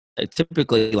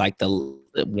typically like the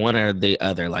one or the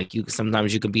other. Like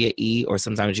sometimes you can be an E or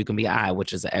sometimes you can be I,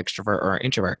 which is an extrovert or an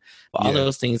introvert. But all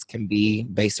those things can be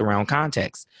based around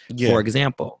context. For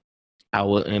example,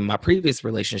 in my previous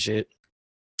relationship,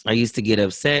 I used to get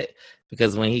upset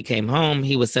because when he came home,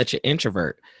 he was such an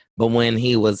introvert. But when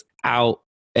he was out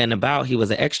and about, he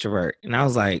was an extrovert. And I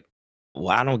was like,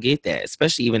 well, I don't get that,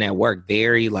 especially even at work,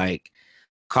 very like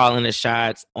calling the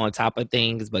shots on top of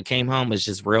things, but came home was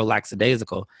just real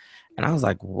lackadaisical. And I was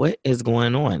like, what is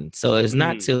going on? So it's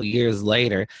not till years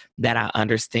later that I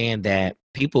understand that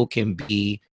people can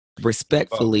be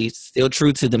respectfully still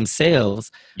true to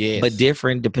themselves, but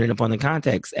different depending upon the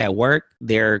context. At work,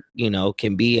 there,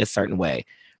 can be a certain way,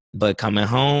 but coming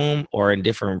home or in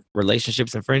different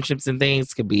relationships and friendships and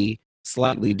things could be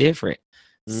slightly different.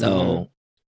 So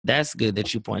that's good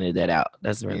that you pointed that out.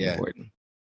 That's very important.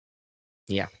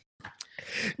 Yeah.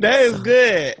 That is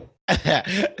good.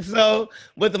 So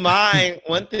with mine,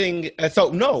 one thing,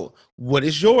 what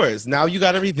is yours? Now you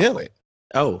got to reveal it.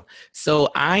 Oh, so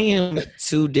I am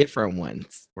two different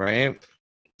ones, right?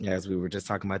 As we were just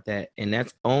talking about that. And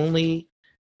that's only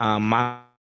my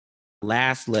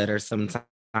last letter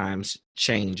sometimes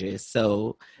changes.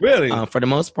 So really, for the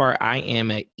most part, I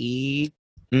am an E.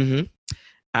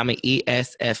 I'm an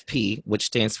ESFP, which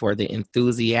stands for the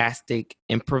enthusiastic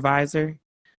improviser.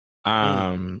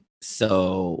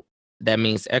 So that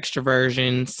means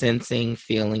extroversion, sensing,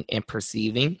 feeling, and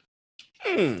perceiving.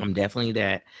 I'm definitely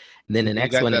that. And then the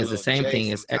next one is the same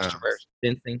thing as extroversion,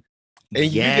 sensing. And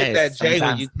you get that J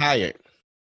when you're tired.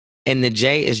 And the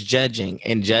J is judging.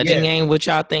 And judging ain't what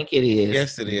y'all think it is.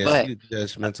 Yes, it is. But you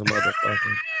judgmental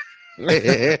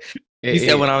motherfucker. You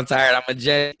said when I'm tired, I'm a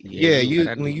J.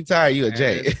 Yeah, when you tired, you a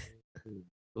J.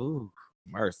 Ooh,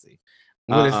 mercy.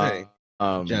 What is it?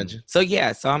 Judging. So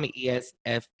I'm an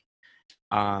ESF.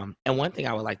 And one thing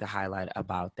I would like to highlight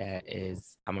about that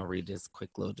is I'm gonna read this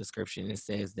quick little description. It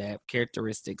says that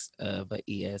characteristics of an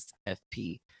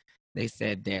ESFP. They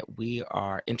said that we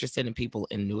are interested in people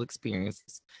in new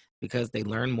experiences because they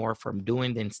learn more from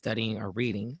doing than studying or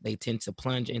reading. They tend to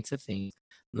plunge into things,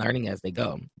 learning as they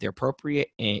go. They appreciate,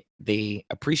 and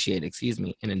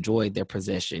enjoy their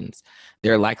possessions.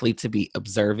 They're likely to be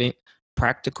observant,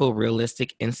 practical,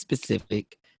 realistic, and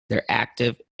specific. They're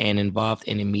active and involved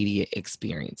in immediate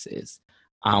experiences.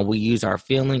 We use our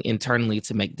feeling internally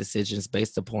to make decisions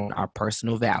based upon our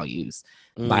personal values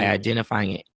by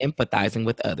identifying and empathizing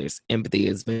with others. Empathy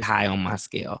is very high on my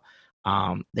scale.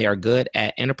 They are good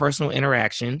at interpersonal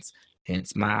interactions,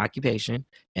 hence my occupation,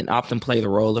 and often play the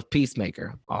role of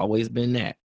peacemaker. Always been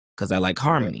that because I like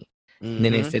harmony. And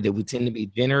then they said that we tend to be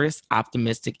generous,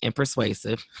 optimistic, and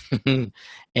persuasive.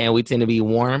 And we tend to be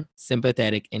warm,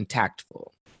 sympathetic, and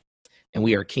tactful. And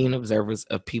we are keen observers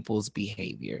of people's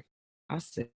behavior. I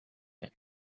said,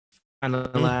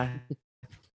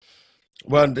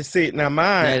 well, see, now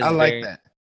mine, I like that.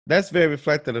 That's very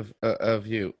reflective of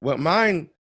you. What mine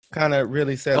kind of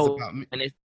really says about me.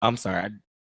 I'm sorry.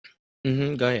 Go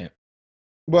ahead.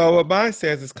 Well, what mine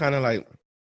says is kind of like,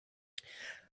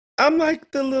 I'm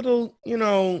like the little,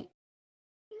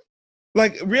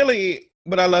 like really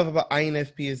what I love about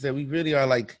INFP is that we really are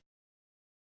like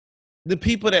the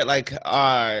people that like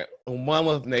are one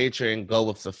with nature and go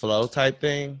with the flow type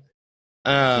thing.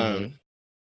 One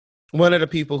of the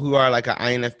people who are like an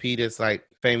INFP that's like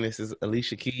famous is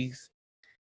Alicia Keys.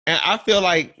 And I feel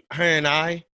like her and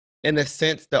I, in a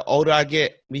sense, the older I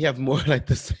get, we have more like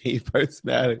the same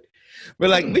personality. But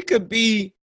like we could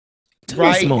be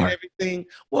right and everything.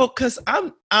 Well, because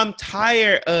I'm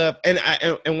tired of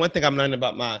and one thing I'm learning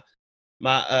about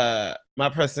my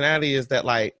personality is that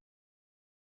like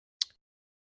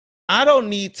I don't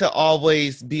need to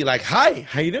always be like, hi,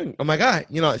 how you doing? Oh my God,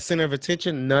 center of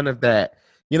attention, none of that.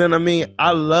 You know what I mean?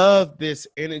 I love this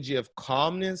energy of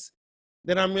calmness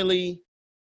that I'm really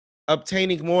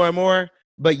obtaining more and more,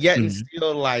 but yet and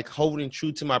still like holding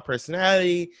true to my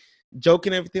personality,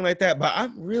 joking, everything like that. But I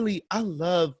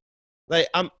love, like,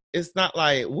 it's not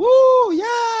like, woo,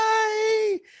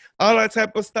 yay, all that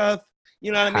type of stuff.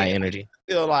 You know what I mean? High energy.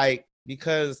 I feel like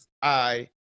because I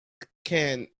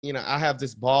can, I have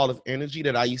this ball of energy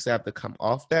that I used to have to come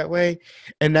off that way.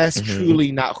 And that's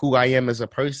truly not who I am as a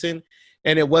person.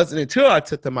 And it wasn't until I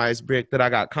took the Myers-Briggs that I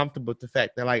got comfortable with the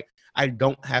fact that like, I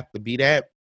don't have to be that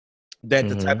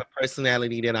the type of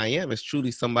personality that I am is truly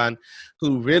someone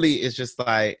who really is just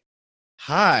like,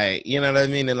 hi, you know what I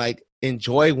mean? And like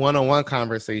enjoy one-on-one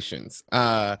conversations.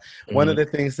 One of the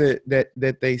things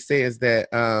that they say is that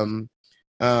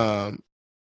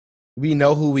we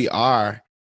know who we are,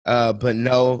 but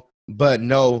know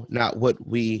not what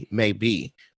we may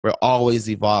be. We're always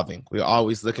evolving. We're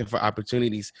always looking for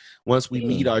opportunities. Once we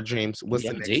meet our dreams, what's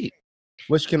the next thing?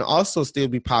 Which can also still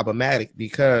be problematic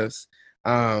because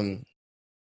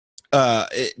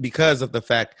because of the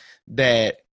fact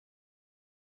that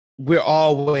we're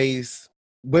always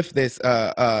with this.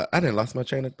 I didn't lost my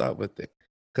train of thought with it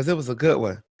because it was a good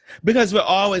one. Because we're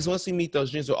always, once we meet those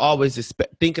dreams, we're always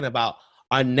thinking about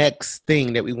our next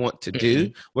thing that we want to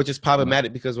do, which is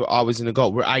problematic because we're always in the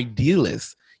goal. We're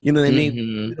idealists. You know what I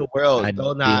mean? The world,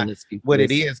 though not what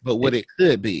it is, but what it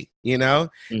could be, And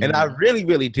I really,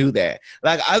 really do that.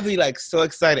 Like, I'd be like so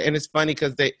excited. And it's funny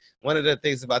because one of the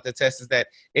things about the test is that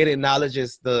it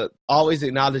acknowledges always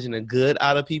acknowledging the good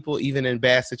out of people, even in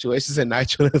bad situations. And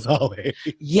Nitro is always.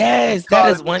 Yes, that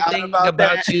is one thing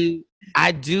about you.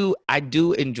 I do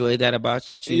enjoy that about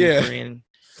you, friend.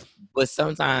 But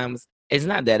sometimes it's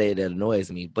not that it annoys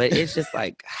me, but it's just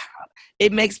like,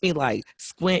 it makes me like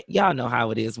squint. Y'all know how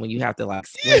it is when you have to like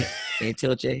squint and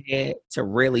tilt your head to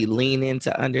really lean in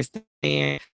to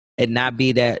understand and not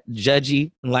be that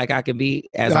judgy like I can be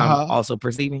as I'm also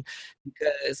perceiving.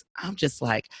 Because I'm just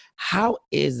like, how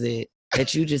is it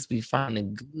that you just be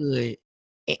finding good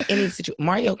in any situation?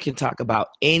 Mario can talk about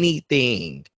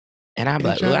anything. And I'm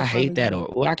like, oh, I hate that, or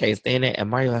oh, I can't stand that. And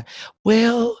Mario like,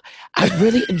 well, I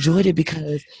really enjoyed it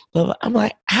because I'm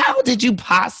like, how did you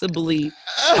possibly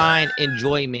find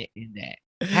enjoyment in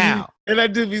that? How? And I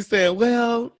do be saying,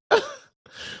 well,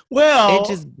 it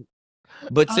just.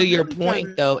 But to your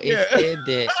point, though, it said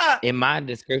that in my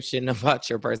description about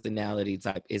your personality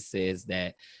type, it says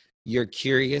that you're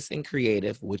curious and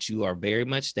creative, which you are very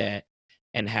much that,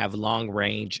 and have long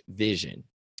range vision.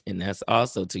 And that's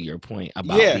also to your point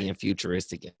about being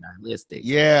futuristic and nihilistic.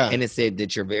 Yeah. And it said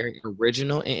that you're very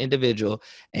original and individual.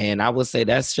 And I would say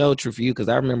that's so true for you because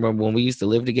I remember when we used to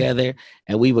live together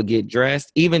and we would get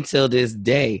dressed, even till this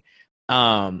day,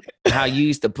 how you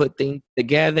used to put things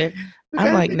together.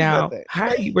 I'm like, now, how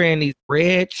are you wearing these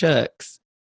red Chucks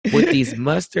with these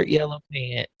mustard yellow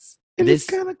pants? And it's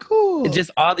kind of cool. Just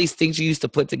all these things you used to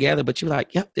put together, but you're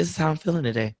like, yep, this is how I'm feeling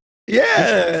today.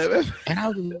 Yeah. And I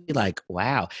would be like,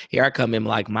 wow, here I come in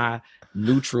like my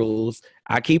neutrals.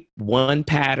 I keep one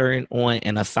pattern on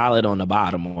and a solid on the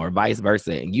bottom or vice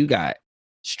versa. And you got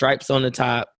stripes on the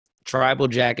top, tribal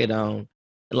jacket on,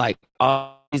 like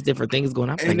all these different things going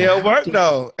on. And they'll work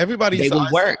though. Everybody they will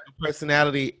work.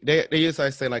 Personality. They used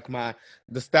to say like my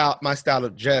style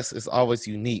of dress is always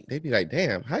unique. They'd be like,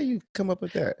 damn, how you come up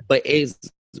with that? But it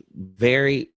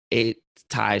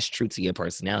ties true to your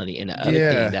personality. And the other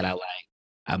thing that I like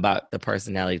about the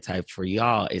personality type for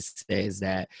y'all is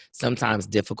that sometimes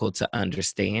difficult to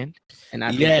understand. And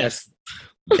I think that's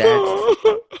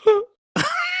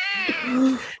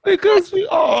because we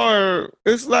are.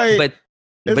 It's like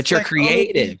but you're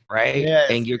creative, right?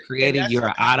 Yes. And you're creative. You're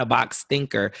an out-of-box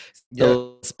thinker.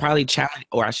 So it's probably challenging,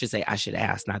 or I should say, I should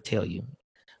ask, not tell you.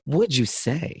 Would you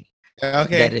say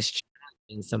that it's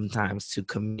challenging sometimes to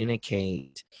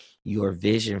communicate your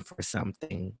vision for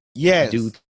something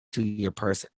due to your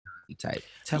personality type?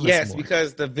 Tell us more.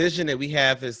 Because the vision that we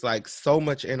have is like so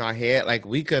much in our head. Like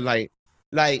we could and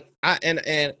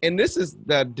this is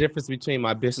the difference between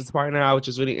my business partner, which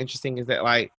is really interesting, is that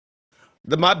like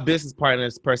my business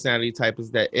partner's personality type is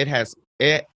that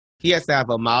he has to have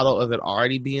a model of it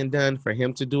already being done for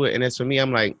him to do it. And as for me,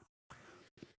 I'm like,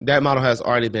 that model has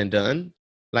already been done.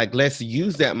 Like, let's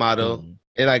use that model.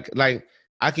 And like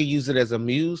I could use it as a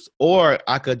muse, or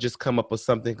I could just come up with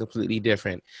something completely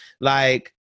different.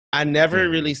 Like, I never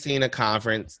really seen a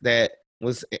conference that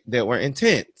were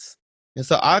intense. And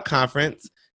so our conference,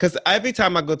 because every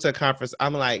time I go to a conference,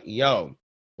 I'm like, yo,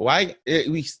 why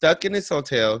we stuck in this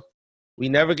hotel? We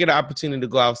never get an opportunity to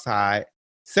go outside.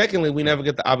 Secondly, we never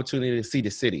get the opportunity to see the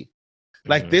city.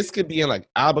 Like this could be in like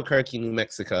Albuquerque, New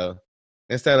Mexico,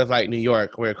 instead of like New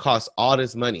York, where it costs all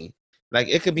this money. Like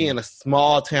it could be in a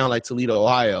small town like Toledo,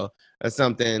 Ohio, or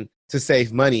something to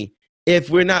save money. If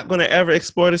we're not going to ever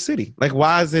explore the city, like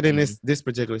why is it in this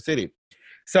particular city?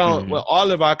 So with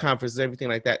all of our conferences, everything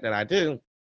like that I do,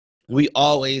 we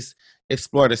always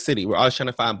explore the city. We're always trying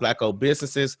to find Black-owned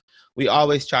businesses. We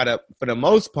always try to, for the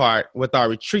most part, with our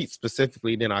retreats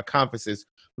specifically, than our conferences,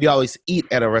 we always eat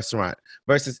at a restaurant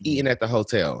versus eating at the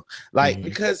hotel. Like,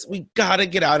 because we got to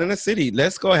get out in the city.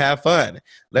 Let's go have fun.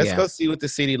 Let's go see what the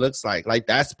city looks like. Like,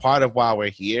 that's part of why we're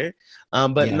here.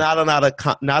 But not a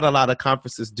lot of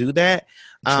conferences do that.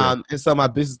 And so my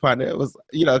business partner was,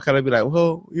 kind of be like,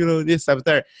 well, this, that,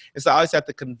 third. And so I always have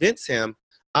to convince him.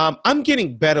 I'm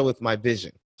getting better with my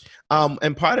vision.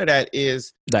 And part of that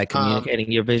is like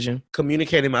communicating your vision,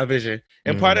 communicating my vision.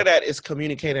 And part of that is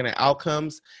communicating the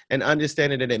outcomes and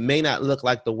understanding that it may not look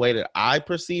like the way that I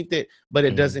perceived it, but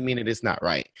it doesn't mean that it's not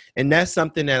right. And that's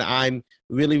something that I'm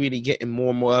really, really getting more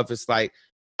and more of. It's like,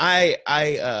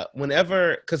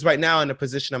 whenever, because right now in the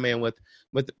position I'm in with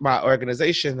my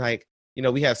organization, like,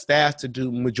 we have staff to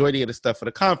do majority of the stuff for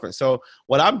the conference. So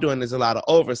what I'm doing is a lot of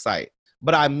oversight.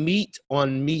 But I meet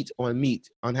on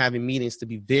having meetings to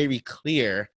be very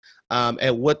clear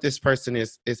at what this person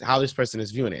is how this person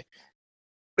is viewing it.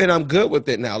 And I'm good with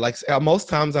it now. Like most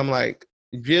times I'm like,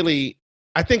 really,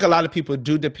 I think a lot of people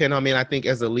do depend on me. And I think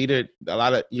as a leader, a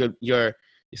lot of your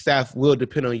staff will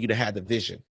depend on you to have the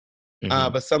vision.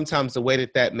 But sometimes the way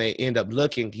that may end up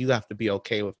looking, you have to be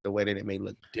okay with the way that it may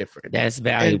look different. That's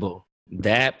valuable.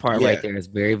 That part right there is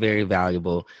very, very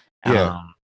valuable.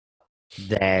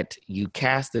 That you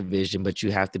cast a vision, but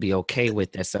you have to be okay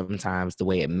with that sometimes the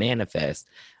way it manifests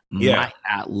might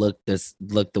not look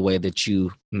the way that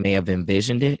you may have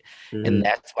envisioned it. And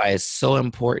that's why it's so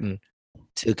important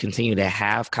to continue to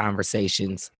have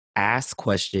conversations, ask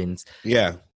questions,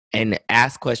 and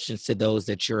ask questions to those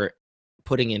that you're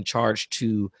putting in charge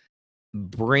to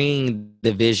bring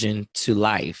the vision to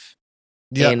life,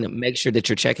 and make sure that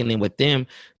you're checking in with them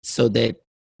so that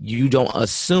you don't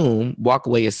walk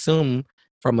away from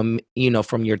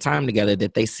from your time together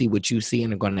that they see what you see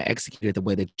and are going to execute it the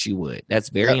way that you would. That's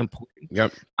very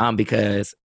important.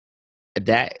 Because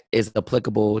that is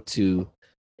applicable to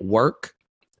work.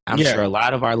 I'm sure a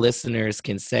lot of our listeners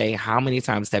can say, how many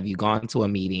times have you gone to a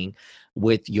meeting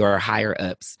with your higher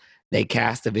ups? They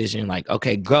cast a vision like,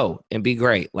 okay, go and be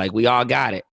great. Like, we all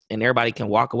got it. And everybody can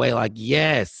walk away like,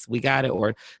 yes, we got it.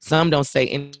 Or some don't say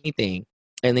anything.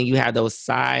 And then you have those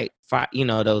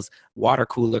those water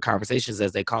cooler conversations,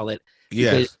 as they call it.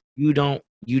 Because you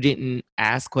didn't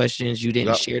ask questions. You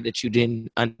didn't share that you didn't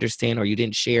understand, or you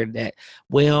didn't share that,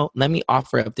 well, let me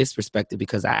offer up this perspective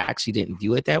because I actually didn't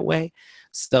view it that way.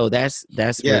 So that's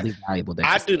really valuable.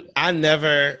 I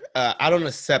don't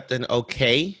accept an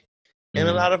okay in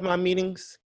a lot of my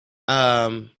meetings.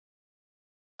 I've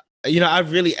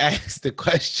really asked the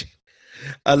question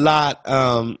a lot.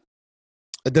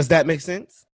 Does that make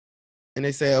sense? And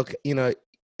they say, okay,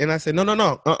 and I say,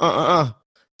 no.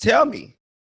 Tell me.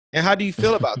 And how do you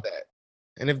feel about that?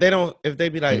 And if they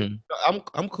be like,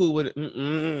 I'm cool with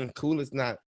it. Cool is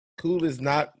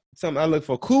not something I look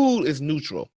for. Cool is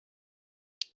neutral.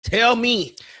 Tell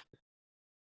me.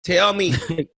 Yeah.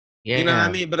 You know what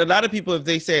I mean? But a lot of people, if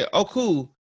they say, oh,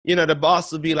 cool, you know, the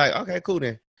boss will be like, okay, cool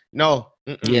then. No.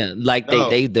 Yeah, like no.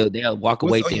 they'll walk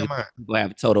away thinking people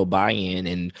have total buy-in,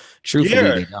 and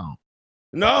truthfully they don't.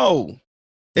 No.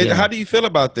 How do you feel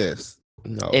about this?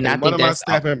 No. And one of my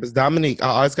staff members, Dominique, I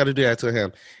always got to do that to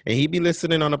him. And he be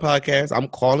listening on the podcast. I'm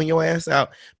calling your ass out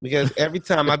because every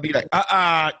time I be like,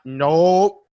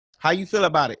 no. How you feel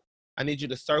about it? I need you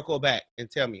to circle back and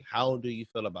tell me, how do you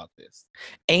feel about this?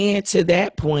 And to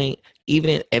that point,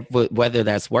 even if, whether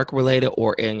that's work related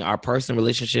or in our personal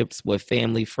relationships with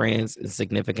family, friends, and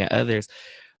significant others,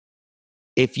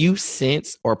 if you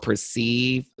sense or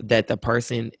perceive that the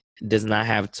person does not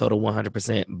have total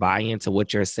 100% buy-in to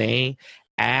what you're saying,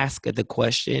 ask the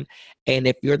question. And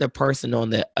if you're the person on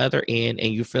the other end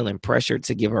and you're feeling pressured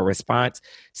to give a response,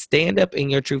 stand up in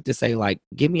your truth to say, like,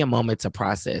 give me a moment to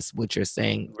process what you're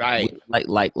saying. Right.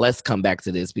 Like, let's come back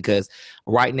to this, because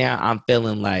right now I'm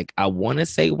feeling like I want to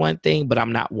say one thing, but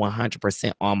I'm not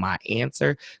 100% on my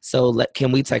answer. So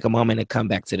can we take a moment and come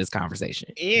back to this conversation?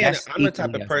 And I'm the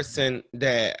type of person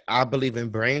that I believe in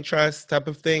brain trust type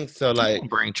of thing. So like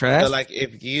brain trust. So like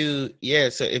if you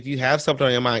have something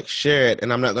on your mind, share it,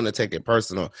 and I'm not going to take it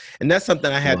personal. And that's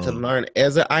something I had to learn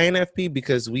as an INFP,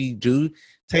 because we do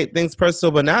take things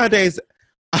personal, but nowadays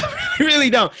I really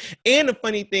don't. And the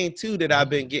funny thing too that I've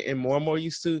been getting more and more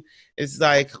used to is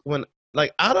like when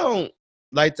like I don't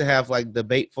like to have like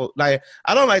debateful, like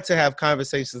I don't like to have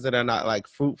conversations that are not like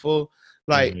fruitful,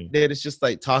 like that it's just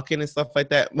like talking and stuff like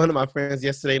that. One of my friends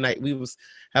yesterday night, we was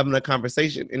having a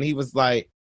conversation and he was like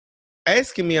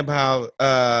asking me about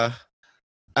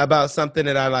something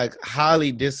that I like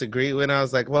highly disagree with. And I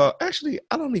was like, well, actually,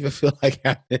 I don't even feel like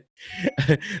having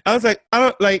I was like, I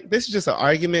don't like, this is just an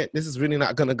argument. This is really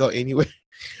not going to go anywhere.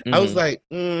 I was like,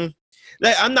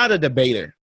 like, I'm not a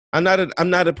debater. I'm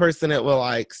not a person that will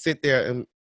like sit there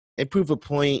and prove a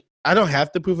point. I don't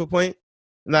have to prove a point.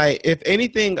 Like, if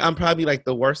anything, I'm probably like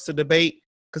the worst to debate,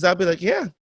 because I'll be like, yeah,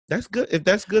 that's good. If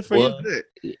that's good for you,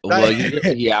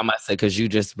 good. Yeah, I might say, because you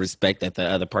just respect that the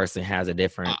other person has a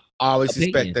different. I always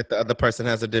respect that the other person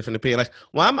has a different opinion. Like,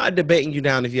 why am I debating you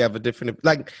down if you have a different?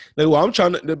 Like well, I'm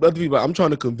trying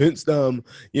to convince them,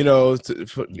 you know,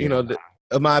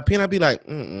 of my opinion. I'd be like,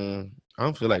 I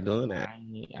don't feel like doing that.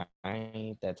 I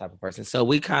ain't that type of person. So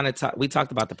we kind of we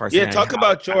talked about the personality. Yeah, talk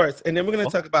about yours, and then we're gonna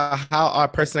talk about how our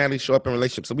personalities show up in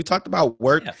relationships. So we talked about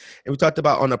work, and we talked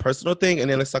about on a personal thing, and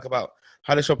then let's talk about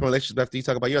how they show up in relationships after you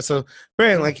talk about yours. So,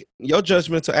 Brandon, like your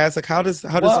judgmental ask, like how does it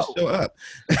show up?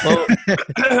 Well,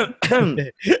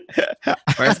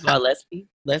 first of all,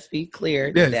 let's be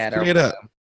clear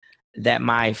that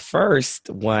my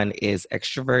first one is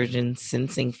extroversion,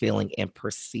 sensing, feeling, and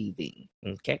perceiving.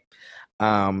 Okay.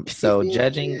 So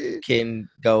judging can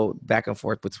go back and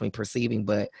forth between perceiving,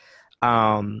 but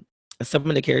some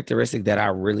of the characteristics that I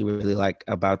really, really like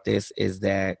about this is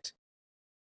that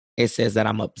it says that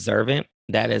I'm observant.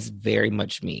 That is very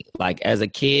much me. Like as a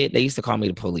kid, they used to call me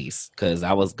the police because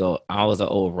I was an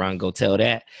old run go tell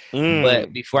that.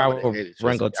 But before I would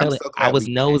run go tell it, I was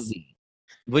nosy.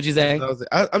 What'd you say?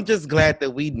 I'm just glad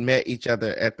that we met each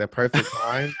other at the perfect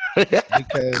time,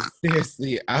 because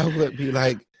seriously, I would be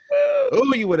like,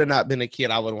 oh, you would have not been a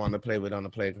kid I would want to play with on the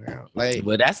playground. Like,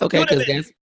 well, that's okay,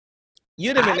 because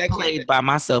you'd have been that played kid by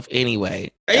myself anyway.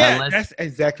 Yeah, that's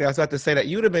exactly. I was about to say that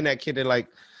you'd have been that kid that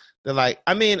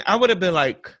I mean, I would have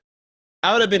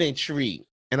been intrigued,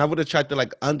 and I would have tried to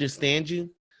like understand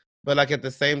you, but like at the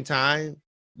same time,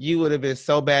 you would have been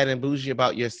so bad and bougie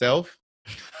about yourself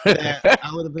that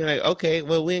I would have been like, okay,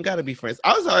 well, we ain't got to be friends.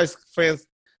 I was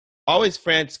always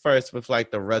friends first with like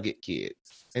the rugged kids,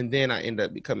 and then I end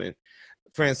up becoming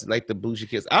friends with like the bougie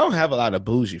kids. I don't have a lot of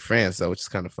bougie friends though, which is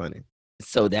kind of funny.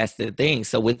 So that's the thing.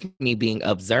 So with me being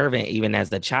observant, even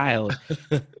as a child,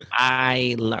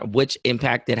 I learned, which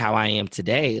impacted how I am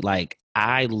today. Like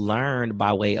I learned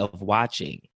by way of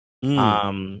watching.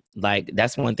 Like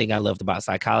that's one thing I loved about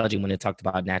psychology when it talked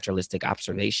about naturalistic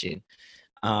observation.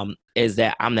 Is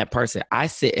that I'm that person. I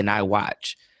sit and I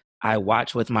watch. I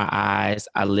watch with my eyes.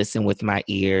 I listen with my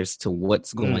ears to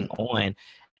what's going on,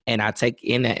 and I take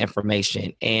in that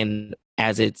information. And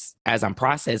as I'm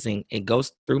processing, it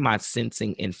goes through my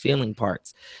sensing and feeling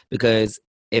parts. Because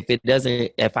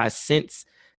if I sense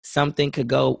something could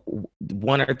go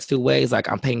one or two ways,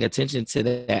 like I'm paying attention to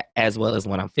that as well as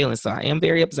what I'm feeling. So I am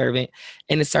very observant,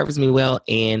 and it serves me well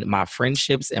in my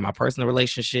friendships and my personal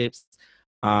relationships.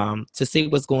 To see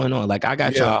what's going on. Like I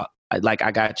got y'all, like I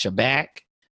got your back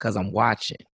because I'm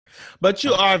watching. But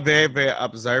you are very, very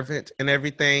observant and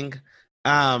everything.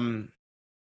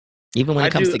 Even when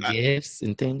it comes to gifts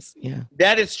and things, yeah.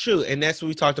 That is true. And that's what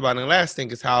we talked about in the last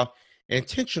thing, is how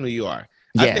intentional you are.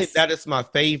 Yes. I think that is my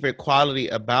favorite quality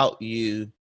about you,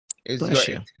 is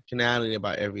your intentionality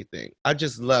about everything. I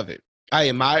just love it. I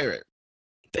admire it.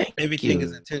 Everything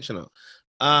is intentional.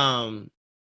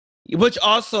 Which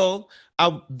also,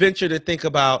 I venture to think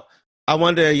about, I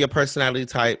wonder your personality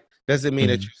type, does it mean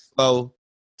that you're slow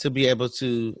to be able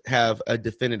to have a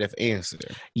definitive answer?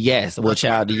 Yes. Well,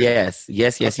 child, yes.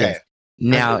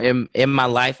 Now, in my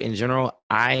life in general,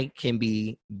 I can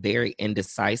be very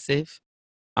indecisive.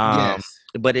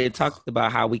 But it talks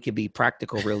about how we can be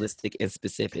practical, realistic, and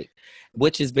specific,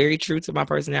 which is very true to my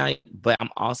personality. But I'm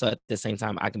also, at the same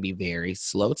time, I can be very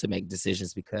slow to make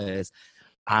decisions because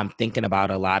I'm thinking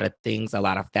about a lot of things, a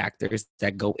lot of factors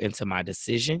that go into my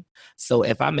decision. So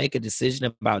if I make a decision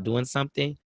about doing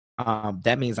something,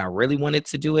 that means I really wanted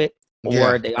to do it.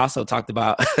 Or they also talked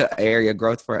about area of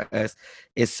growth for us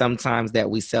is sometimes that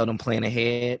we seldom plan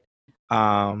ahead,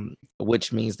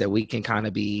 which means that we can kind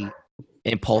of be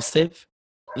impulsive.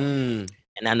 And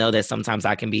I know that sometimes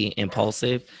I can be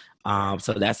impulsive.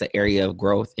 So that's an area of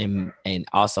growth and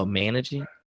also managing.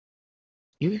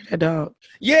 You hear that, dog?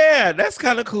 Yeah, that's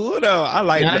kind of cool though. I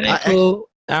like that. That's cool.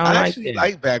 I don't actually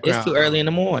like background. It's too early in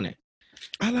the morning.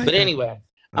 I like But anyway,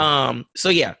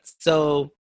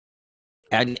 so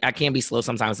I can be slow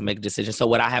sometimes to make a decision. So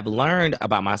what I have learned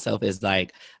about myself is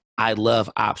like, I love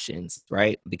options,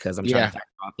 right? Because I'm trying to factor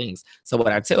out things. So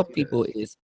what I tell people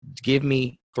is, give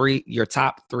me your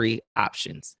top 3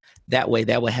 options. That way,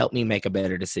 that will help me make a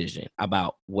better decision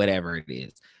about whatever it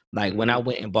is. Like when I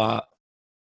went and bought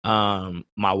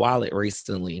my wallet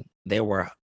recently, there were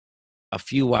a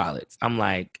few wallets. I'm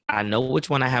like, I know which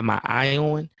one I have my eye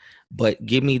on, but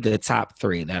give me the top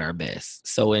 3 that are best.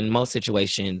 So in most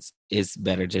situations, it's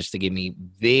better just to give me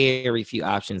very few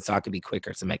options so I can be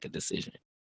quicker to make a decision.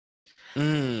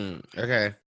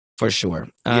 Okay. For sure.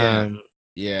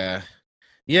 Yeah.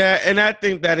 And I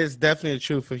think that is definitely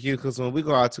true for you, because when we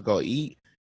go out to go eat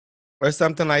or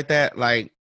something like that,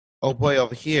 like, oh boy,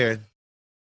 over here,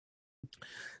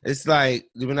 it's like,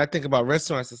 when I think about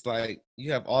restaurants, it's like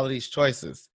you have all of these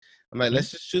choices. I'm like,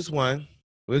 let's just choose one.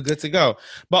 We're good to go.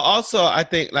 But also, I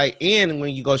think, like,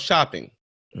 when you go shopping,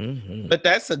 but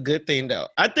that's a good thing, though.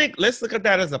 I think let's look at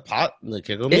that as a pot. Look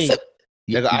at me.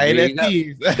 The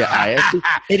INFPs.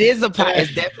 It is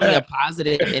it's definitely a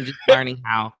positive in just learning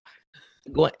how.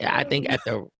 I think at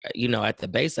the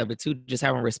base of it too, just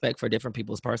having respect for different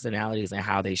people's personalities and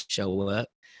how they show up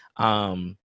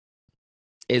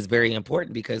is very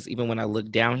important, because even when I look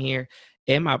down here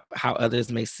and how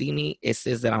others may see me, it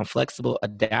says that I'm flexible,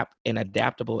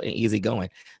 adaptable, and easygoing.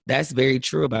 That's very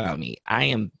true about me. I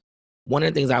am. One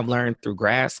of the things I've learned through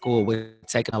grad school with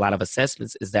taking a lot of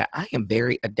assessments is that I am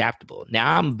very adaptable.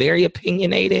 Now, I'm very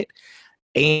opinionated,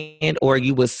 or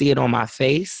you will see it on my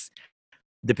face,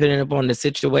 depending upon the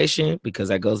situation, because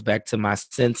that goes back to my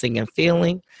sensing and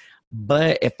feeling.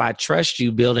 But if I trust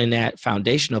you, building that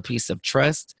foundational piece of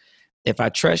trust, if I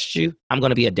trust you, I'm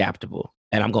going to be adaptable,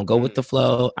 and I'm going to go with the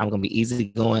flow. I'm going to be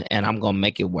easygoing, and I'm going to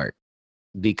make it work,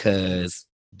 because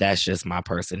that's just my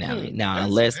personality. Now,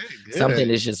 unless something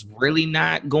is just really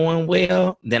not going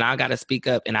well, then I got to speak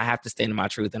up and I have to stand in my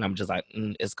truth. And I'm just like,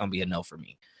 it's going to be a no for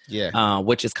me. Yeah.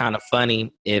 Which is kind of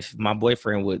funny. If my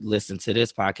boyfriend would listen to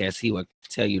this podcast, he would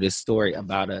tell you this story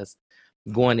about us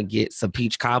going to get some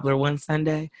peach cobbler one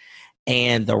Sunday.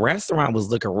 And the restaurant was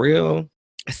looking real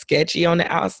sketchy on the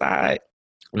outside.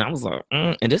 And I was like,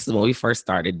 and this is when we first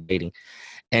started dating.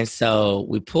 And so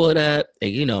we pulled up,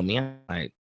 and you know me, I'm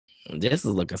like, this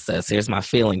is looking sus. Here's my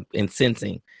feeling and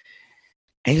sensing.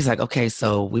 And he's like, okay,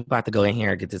 so we about to go in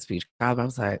here and get this peach cobbler. I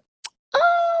was like,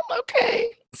 okay.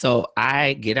 So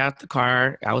I get out the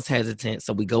car. I was hesitant.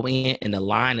 So we go in, and the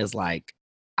line is like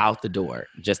out the door,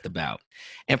 just about.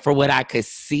 And for what I could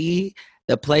see,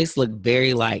 the place looked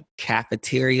very like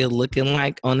cafeteria looking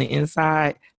like on the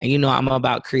inside. And you know, I'm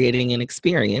about creating an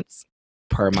experience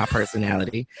per my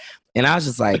personality. And I was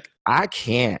just like, I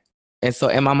can't. And so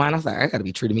in my mind, I was like, I got to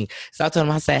be true to me. So I told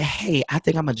him, I said, hey, I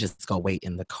think I'm going to just go wait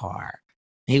in the car.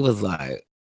 He was like,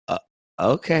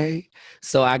 okay.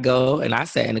 So I go and I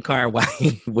sat in the car while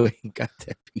he got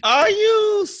that piece. Are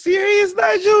you serious,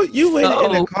 Nigel? You waited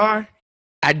in the car?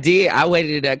 I did. I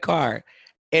waited in that car.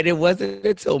 And it wasn't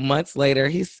until months later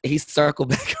he circled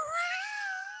back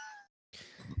around.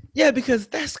 Yeah, because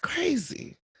that's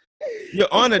crazy.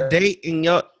 You're on a date and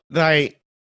you're like,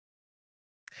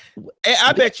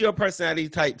 I bet your personality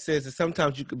type says that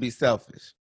sometimes you could be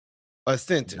selfish or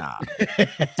centered. Nah.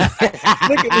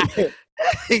 Look at me.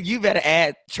 You better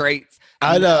add traits.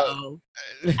 I know.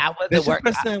 I wasn't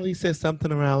working. Personality said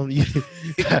something around you,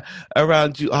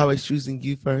 around you always choosing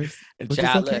you first.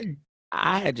 Child, look,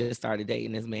 I had just started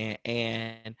dating this man,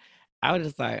 and I was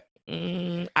just like,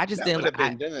 I just didn't. Would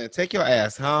have been done. Take your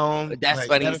ass home. That's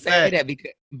funny you say that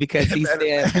because he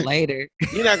said later,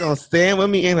 you're not gonna stand with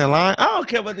me in the line. I don't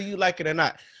care whether you like it or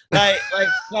not. Like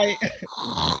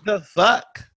the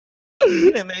fuck.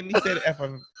 You done made me say the F.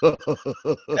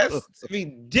 That's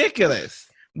ridiculous.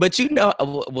 But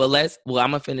well,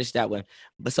 I'm gonna finish that one.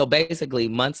 But so basically,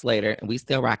 months later, and we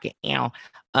still rocking.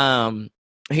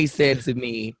 He said to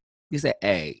me, he said,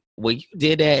 "Hey, when you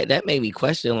did that made me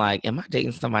question, like, am I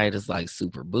dating somebody that's like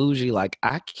super bougie? Like,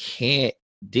 I can't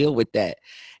deal with that."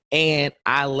 And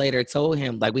I later told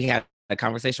him, like, we had a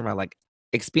conversation about like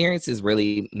experiences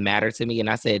really matter to me, and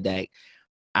I said that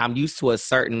I'm used to a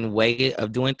certain way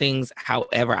of doing things.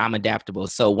 However, I'm adaptable.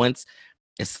 So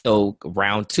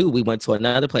round 2, we went to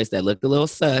another place that looked a little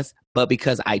sus, but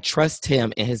because I trust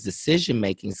him and his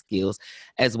decision-making skills,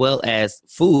 as well as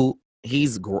food,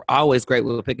 he's always great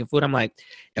with picking food. I'm like,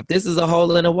 if this is a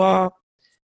hole in the wall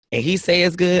and he say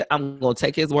it's good, I'm going to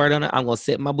take his word on it. I'm going to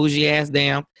sit my bougie ass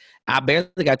down. I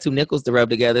barely got 2 nickels to rub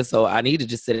together, so I need to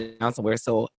just sit down somewhere.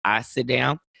 So I sit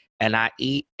down and I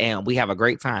eat, and we have a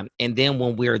great time. And then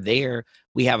when we're there,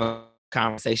 we have a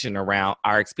conversation around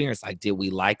our experience. Like, did we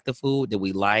like the food? Did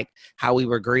we like how we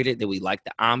were greeted? Did we like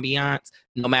the ambiance?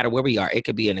 No matter where we are, it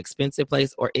could be an expensive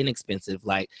place or inexpensive.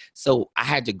 Like, so I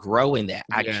had to grow in that.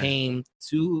 I came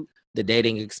to the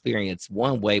dating experience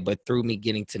one way, but through me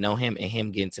getting to know him and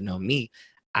him getting to know me,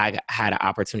 I had an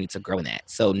opportunity to grow in that.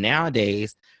 So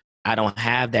nowadays, I don't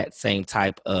have that same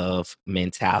type of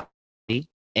mentality.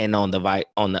 And on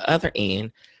the other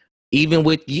end, even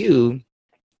with you,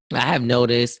 I have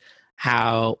noticed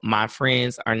how my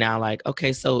friends are now like,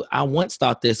 okay, so I once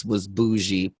thought this was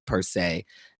bougie per se,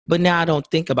 but now I don't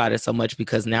think about it so much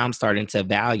because now I'm starting to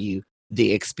value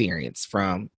the experience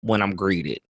from when I'm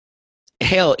greeted.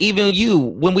 Hell, even you,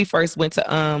 when we first went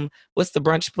to what's the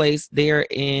brunch place there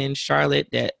in Charlotte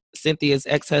that Cynthia's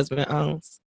ex-husband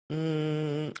owns?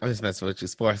 I'm just messing with you,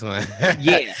 Sports One.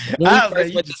 Yeah, when we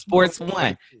first went to Sports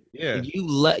One, yeah,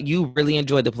 you really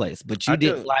enjoyed the place, but you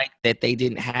didn't like that they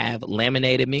didn't have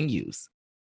laminated menus.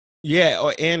 Yeah,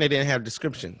 and they didn't have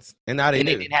descriptions, and now they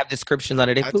didn't have descriptions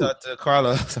under their food. I talked to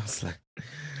Carlos. I was like,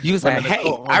 you was like,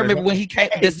 hey, I remember when he came,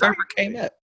 the server came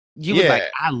up. You was like,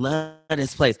 I love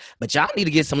this place, but y'all need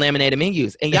to get some laminated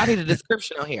menus, and y'all need a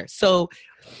description on here. So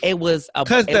it was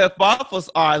because the waffles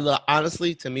are,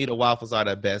 honestly, to me, the waffles are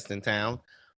the best in town.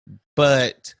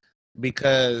 But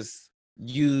because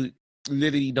you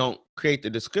literally don't create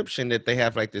the description that they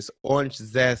have like this orange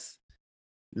zest,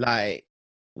 like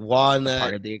walnut,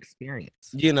 part of the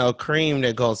experience, cream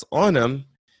that goes on them,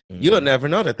 you'll never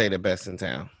know that they're the best in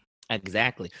town.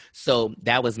 Exactly. So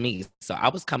that was me. So I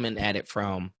was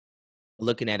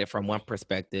looking at it from one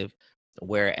perspective,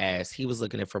 whereas he was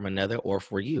looking at it from another, or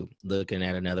for you, looking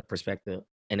at another perspective.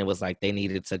 And it was like they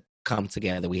needed to come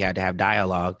together. We had to have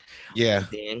dialogue. Yeah. And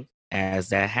then as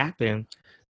that happened,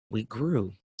 we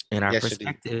grew and our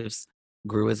perspectives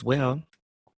grew as well.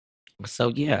 So,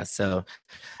 yeah. So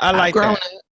I like that.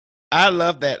 I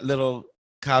love that little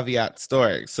caveat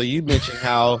story. So you mentioned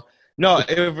how, no,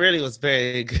 it really was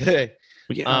very good.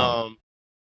 Yeah.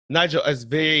 Nigel, it's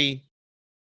very,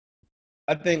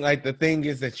 I think like the thing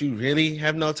is that you really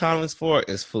have no tolerance for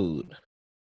is food.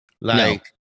 Like,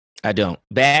 no, I don't.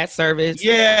 Bad service,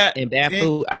 and bad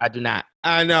food, I do not.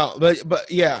 I know,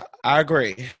 but yeah, I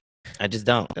agree. I just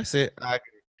don't. That's it. I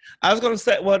agree. I was gonna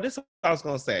say, well, this is what I was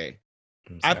gonna say.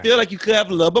 I feel like you could have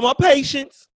a little bit more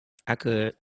patience. I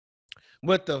could.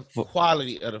 With the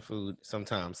quality of the food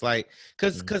sometimes, like,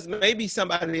 because maybe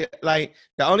somebody, like,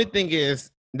 the only thing is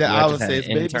that I would say is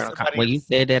maybe somebody, when you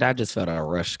said that, I just felt a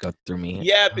rush go through me.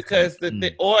 Yeah, because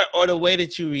or the way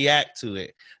that you react to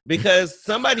it, because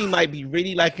somebody might be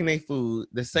really liking their food,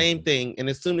 the same thing, and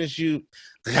as soon as you,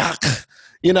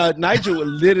 Nigel would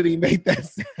literally make that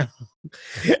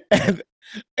sound,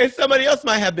 and somebody else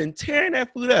might have been tearing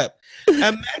that food up.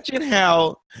 Imagine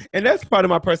how, and that's part of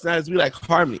my personality, is we like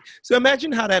harmony. So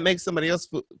imagine how that makes somebody else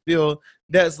feel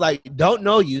that's like, don't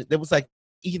know you, that was like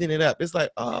eating it up. It's like,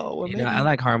 oh, well, maybe, I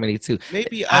like harmony too.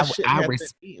 Maybe I should have been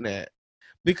eating that.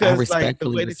 Because I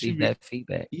respectfully like, receive that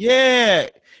feedback. Yeah,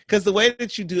 because the way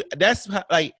that you do, that's how,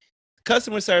 like,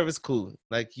 customer service cool.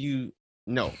 Like, I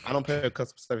don't pay for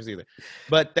customer service either.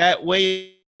 But that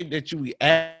way that you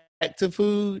react to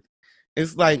food,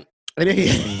 it's like, and then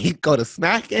he'd go to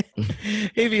snacking.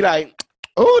 He'd be like,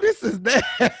 oh, this is that.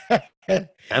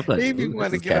 Like, he'd be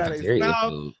wanting to get out of his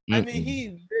mouth. I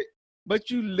mean, But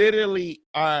you literally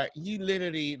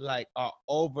like are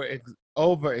over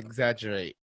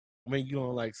exaggerate when you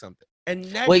don't like something. And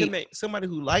that can make somebody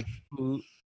who likes food,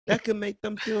 that can make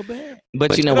them feel bad.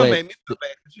 But you know what? Make me feel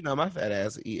bad because you know my fat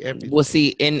ass will eat everything. Well,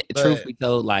 see, truth be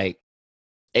told, like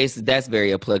that's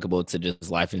very applicable to just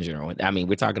life in general. I mean,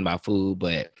 we're talking about food,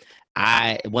 but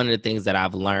one of the things that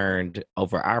I've learned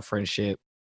over our friendship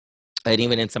and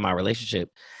even into my relationship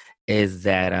is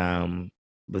that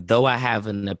though I have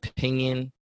an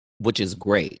opinion, which is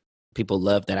great, people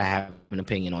love that I have an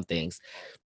opinion on things.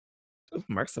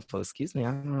 Merciful, excuse me.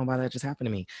 I don't know why that just happened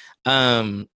to me.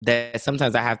 That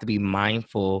sometimes I have to be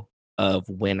mindful of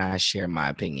when I share my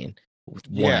opinion.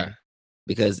 One,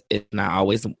 because it's not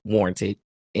always warranted.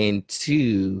 And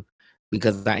two,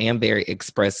 because I am very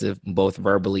expressive, both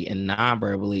verbally and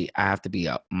non-verbally, I have to be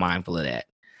mindful of that.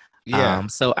 Yeah.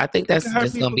 So I think that's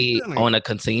just going to be on a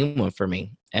continuum for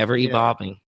me, ever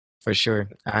evolving, for sure.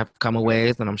 I've come a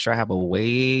ways, and I'm sure I have a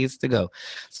ways to go.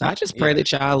 So I just pray that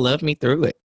y'all love me through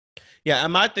it. Yeah,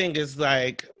 and my thing is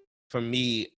like, for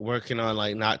me, working on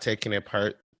like not taking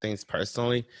things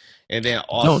personally, and then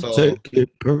also don't take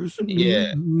it personally.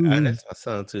 Yeah, that's my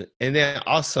son too. And then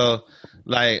also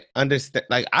like understand,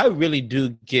 like I really do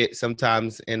get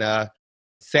sometimes in a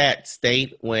sad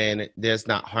state when there's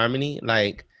not harmony.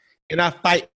 Like, and I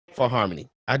fight for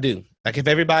harmony. I do. Like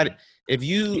if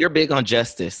you're big on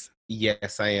justice.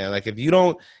 Yes, I am. Like if you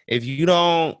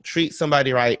don't treat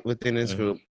somebody right within this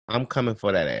group, I'm coming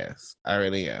for that ass. I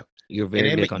really am. You're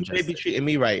very big on justice. You may be treating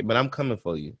me right, but I'm coming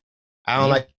for you. I don't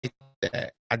like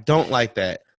that. I don't like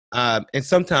that. And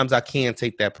sometimes I can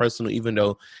take that personal, even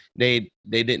though they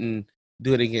didn't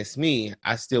do it against me.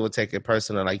 I still would take it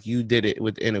personal, like you did it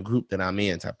within a group that I'm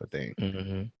in, type of thing.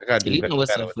 Mm-hmm. You know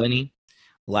what's so funny?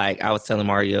 Like I was telling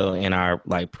Mario in our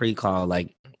like pre-call,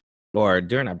 like or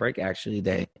during our break actually,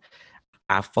 that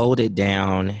I folded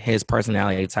down his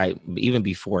personality type even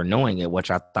before knowing it,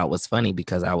 which I thought was funny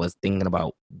because I was thinking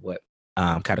about what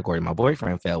category my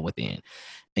boyfriend fell within.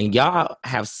 And y'all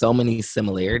have so many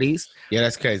similarities. Yeah,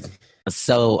 that's crazy.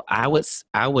 So I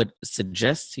would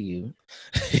suggest to you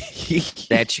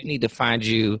that you need to find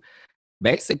you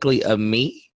basically a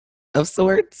me of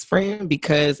sorts, friend,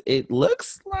 because it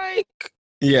looks like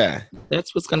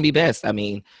that's what's going to be best. I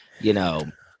mean, you know,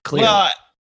 clearly. Well,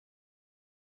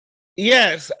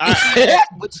 yes.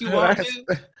 What you want to do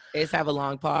is have a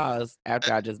long pause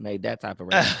after I just made that type of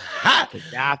reference.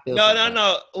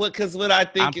 No. Because what I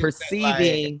think I'm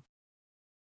perceiving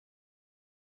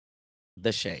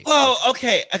the shade. Oh,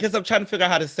 okay. Because I'm trying to figure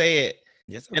out how to say it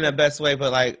in the best way,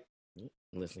 but like,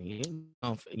 listen, you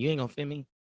ain't gonna fit me.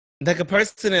 Like a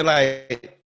person that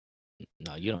like.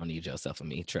 No, you don't need yourself and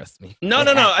me. Trust me. No.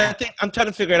 I think I'm trying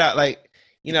to figure it out. Like,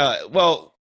 you know,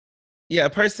 well. Yeah, a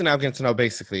person I'm getting to know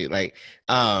basically like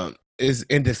is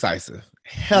indecisive.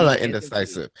 Hella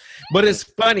indecisive. But it's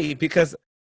funny because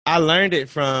I learned it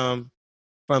from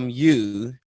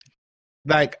you,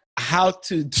 like how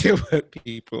to deal with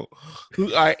people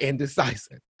who are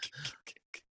indecisive.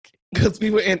 Because we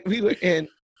were in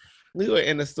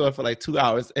the store for like 2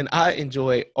 hours and I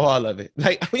enjoyed all of it.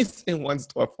 Like I was in one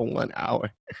store for 1 hour.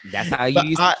 That's how you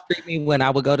used to treat me when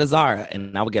I would go to Zara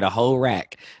and I would get a whole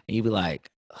rack and you'd be like,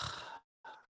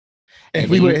 and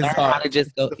we were how to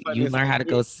just go. You learn how to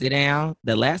go sit down.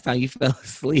 The last time you fell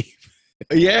asleep.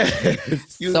 Yeah.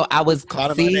 So I was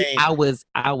I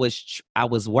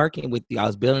was working with you. I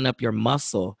was building up your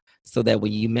muscle so that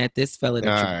when you met this fella,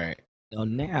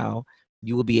 now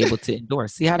you will be able to endure.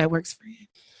 See how that works for you?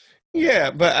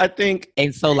 Yeah, but I think,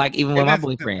 and so like even with my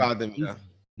boyfriend, he's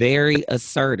very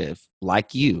assertive,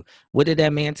 like you. What did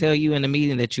that man tell you in the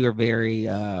meeting that you are very?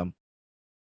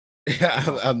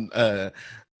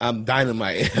 I'm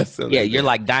dynamite. Yeah, you're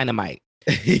like dynamite.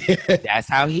 That's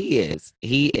how he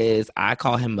is. I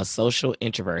call him a social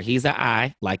introvert. He's an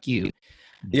I, like you.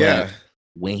 Yeah.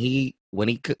 When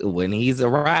he's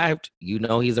arrived, you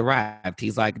know he's arrived.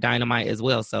 He's like dynamite as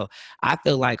well. So I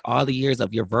feel like all the years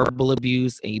of your verbal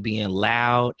abuse and you being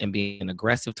loud and being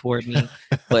aggressive toward me,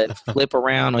 but flip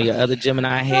around on your other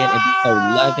Gemini head and be so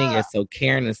loving and so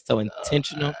caring and so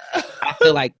intentional. I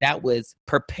feel like that was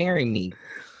preparing me.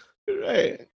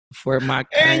 Right. For my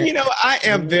and you know I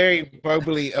am very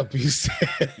verbally abusive.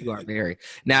 You are very.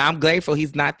 Now I'm grateful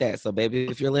he's not that. So baby,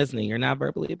 if you're listening, you're not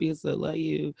verbally abusive. Love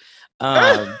you.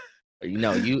 You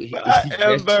know you. I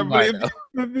am verbally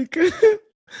abusive because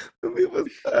people.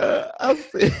 I'm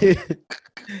sick.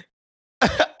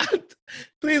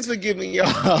 Please forgive me,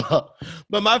 y'all.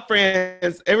 But my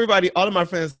friends, all of my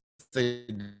friends say,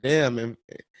 "Damn!" In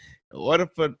order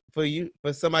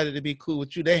for somebody to be cool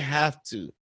with you, they have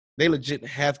to they legit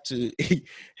have to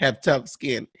have tough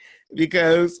skin.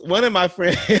 Because one of my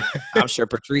friends, I'm sure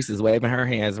Patrice is waving her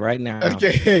hands right now.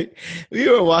 Okay, we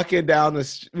was walking down the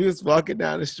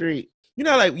street. You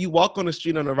know, like you walk on the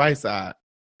street on the right side,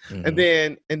 and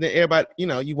then everybody, you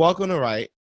know, you walk on the right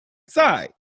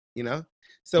side. You know,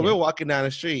 so we're walking down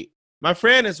the street. My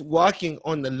friend is walking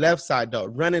on the left side though,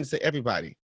 running to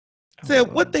everybody.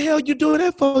 Said, what the hell you doing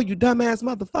that for, you dumbass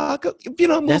motherfucker? If you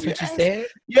don't move That's your what you ass, said?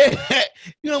 Yeah.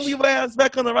 You don't move your ass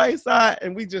back on the right side.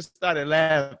 And we just started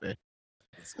laughing.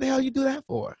 What the hell you do that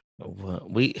for? Well,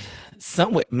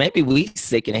 maybe we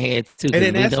sick in the head too. And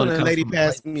then that's when the lady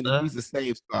passed me the Visa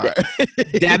Save card.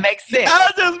 That makes sense.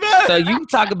 So you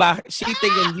talk about, she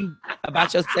thinking you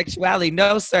about your sexuality.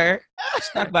 No, sir. She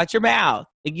talk about your mouth.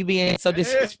 And you being so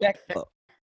disrespectful.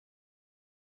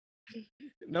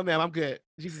 No, ma'am, I'm good.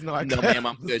 Jesus, no, no, ma'am,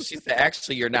 I'm good. She said,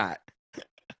 actually, you're not.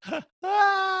 You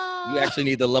actually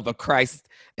need the love of Christ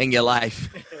in your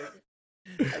life.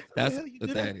 That's what you do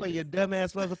that for, you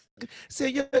dumbass motherfucker. See,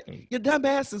 your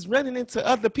dumbass is running into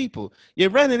other people. You're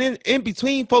running in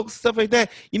between folks, stuff like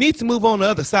that. You need to move on the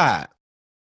other side.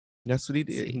 That's what he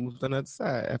did. He moved on the other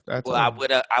side. After I told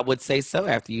him. I would say so.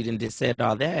 After you didn't just said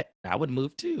all that, I would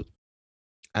move too.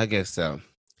 I guess so.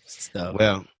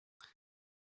 Well,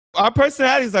 our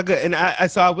personalities are good,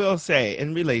 and so I will say,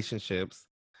 in relationships,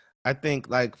 I think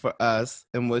like for us,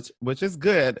 and which is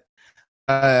good,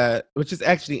 which is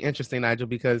actually interesting, Nigel,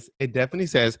 because it definitely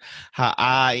says how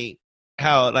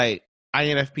like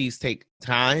INFPs take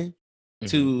time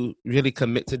to really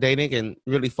commit to dating and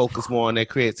really focus more on their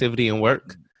creativity and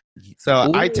work.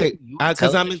 So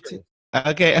because I'm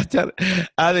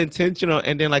intentional,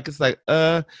 and then like it's like,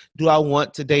 do I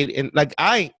want to date? And like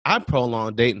I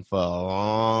prolonged dating for a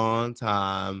long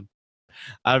time.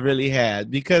 I really had,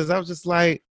 because I was just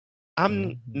like,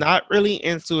 I'm not really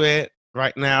into it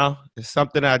right now. It's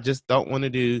something I just don't want to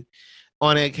do,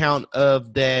 on account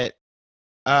of that.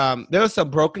 There was some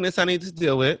brokenness I need to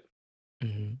deal with,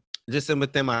 just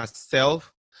within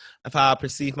myself, of how I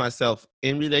perceive myself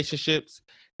in relationships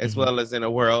as well as in the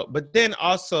world. But then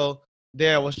also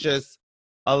there was just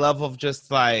a level of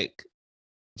just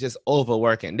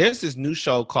overworking. There's this new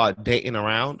show called Dating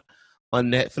Around on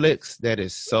Netflix that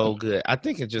is so good. I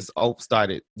think it just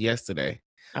started yesterday.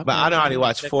 Okay, but I already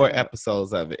watched 4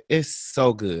 episodes of it. It's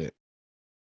so good.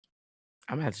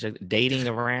 I'm gonna have to check Dating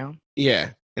Around.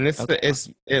 Yeah, and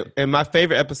and my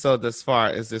favorite episode thus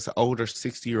far is this older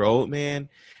 60-year-old man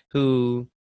who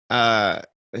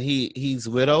he's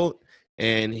widowed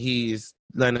and he's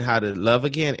learning how to love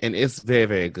again, and it's very,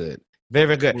 very good.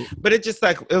 Very, very good. But it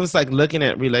was like looking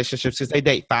at relationships, because they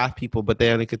date 5 people, but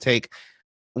they only could take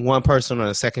one person on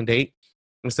a second date.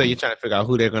 And so you're trying to figure out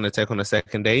who they're going to take on a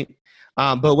second date.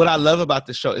 But what I love about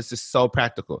the show is just so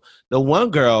practical. The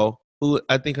one girl who,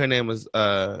 I think her name was,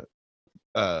 I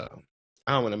don't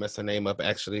want to mess her name up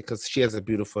actually, because she has a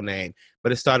beautiful name,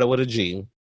 but it started with a G.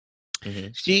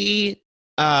 She,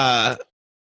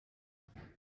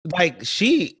 like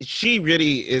she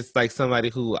really is like somebody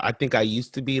who I think I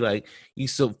used to be, like,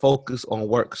 used to focus on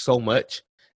work so much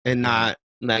and not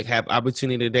like have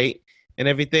opportunity to date and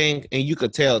everything. And you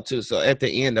could tell too. So at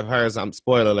the end of hers,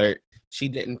 spoiler alert, she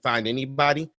didn't find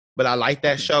anybody. But I like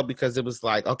that show because it was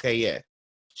like, okay, yeah,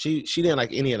 she didn't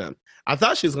like any of them. I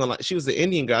thought she was gonna she was the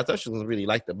Indian girl. I thought she was gonna really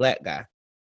like the black guy.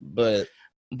 But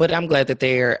I'm glad that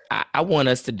I want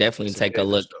us to definitely take a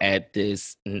look at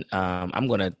this. I'm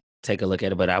gonna take a look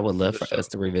at it, but I would love for us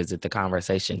to revisit the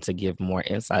conversation to give more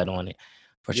insight on it,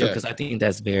 for sure, because I think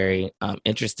that's very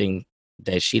interesting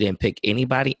that she didn't pick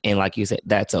anybody, and like you said,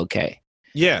 that's okay.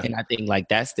 Yeah. And I think like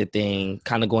that's the thing,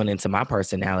 kind of going into my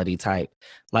personality type.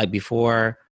 Like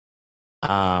before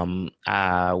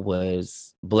I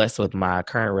was blessed with my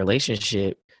current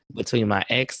relationship between my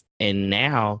ex, and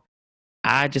now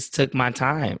I just took my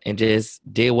time and just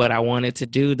did what I wanted to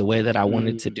do the way that I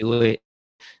wanted to do it.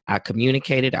 I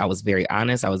communicated. I was very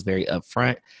honest. I was very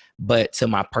upfront. But to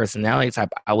my personality type,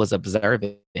 I was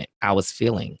observant. I was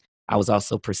feeling. I was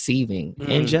also perceiving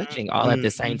and judging all at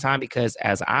the same time, because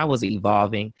as I was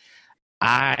evolving,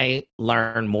 I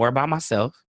learned more about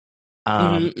myself,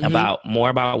 about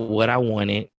what I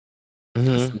wanted,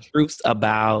 some truths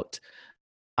about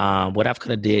what I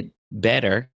could have did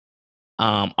better.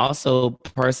 Also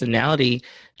personality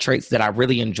traits that I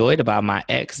really enjoyed about my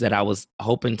ex that I was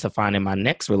hoping to find in my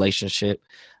next relationship.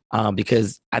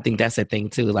 Because I think that's a thing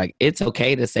too. Like, it's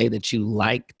okay to say that you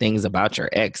like things about your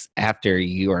ex after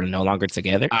you are no longer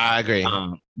together. I agree.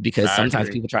 Because sometimes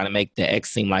people try to make the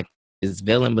ex seem like this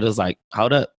villain, but it's like,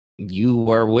 hold up, you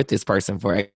were with this person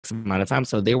for X amount of time.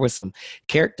 So there were some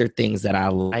character things that I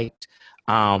liked.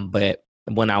 But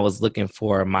when I was looking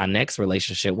for my next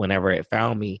relationship, whenever it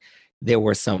found me, there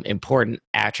were some important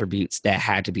attributes that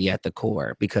had to be at the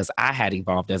core because I had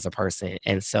evolved as a person.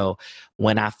 And so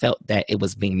when I felt that it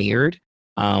was being mirrored,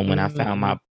 when I found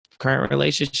my current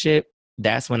relationship,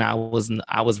 that's when I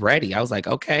was ready. I was like,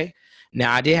 okay.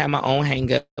 Now I did have my own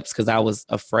hangups because I was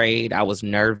afraid. I was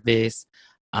nervous.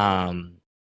 I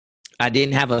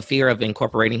didn't have a fear of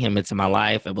incorporating him into my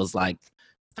life. It was like,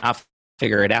 I'll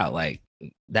figure it out. Like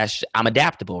I'm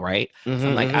adaptable, right? So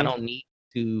I'm like, I don't need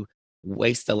to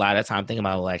waste a lot of time thinking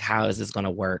about like, how is this going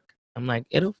to work? I'm like,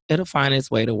 it'll find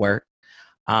its way to work.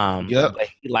 But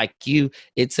like you,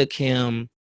 it took him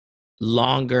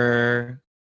longer.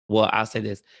 Well, I'll say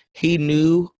this. He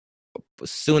knew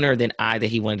sooner than I that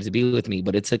he wanted to be with me,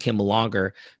 but it took him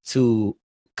longer to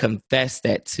confess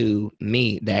that to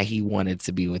me that he wanted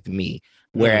to be with me.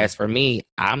 Whereas for me,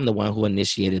 I'm the one who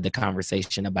initiated the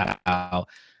conversation about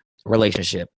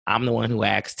relationship. I'm the one who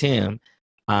asked him,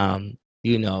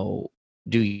 you know,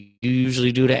 do you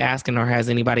usually do the asking or has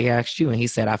anybody asked you? And he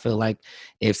said, I feel like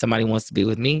if somebody wants to be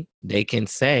with me, they can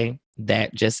say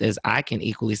that just as I can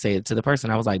equally say it to the person.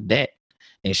 I was like, that.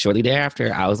 And shortly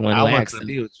thereafter, I was one who asked him.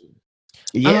 Be with you.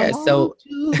 Yeah, so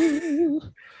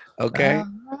okay.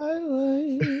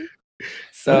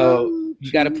 So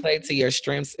you got to play to your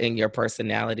strengths and your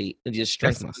personality, and your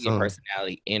strengths and your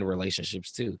personality in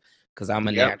relationships too. Because I'm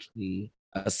a naturally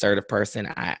assertive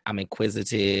person. I'm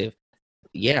inquisitive.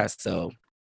 Yeah, so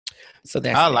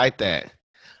that's I like that.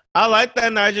 I like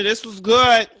that, Nigel. This was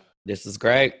good. This is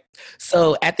great.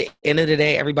 So at the end of the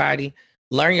day, everybody,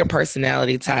 learn your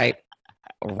personality type.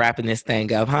 Wrapping this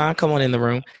thing up, huh? Come on in the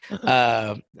room.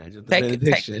 Take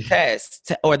the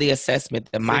test or the assessment,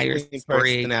 the Myers-Briggs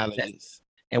test.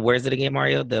 And where's it again,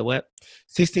 Mario? The what?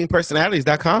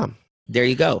 16personalities.com. There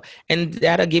you go. And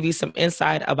that'll give you some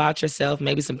insight about yourself,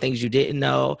 maybe some things you didn't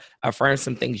know, affirm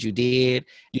some things you did.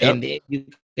 Yep. And then you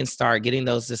can start getting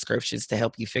those descriptions to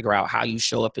help you figure out how you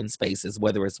show up in spaces,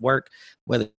 whether it's work,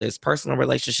 whether it's personal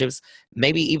relationships,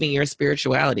 maybe even your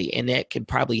spirituality. And that can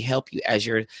probably help you as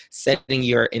you're setting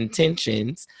your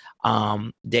intentions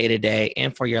day to day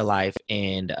and for your life.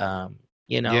 And, as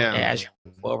you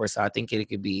move forward. So I think it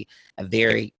could be a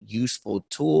very useful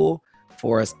tool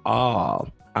for us all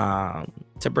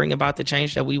to bring about the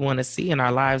change that we want to see in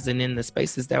our lives and in the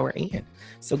spaces that we're in.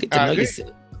 So get to know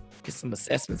yourself, get some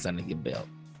assessments under your belt.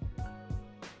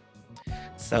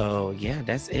 So yeah,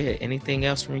 that's it. Anything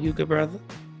else from you, good brother?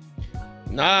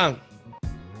 Nah.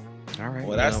 All right.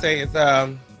 What I say is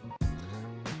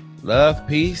love,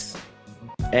 peace.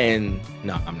 And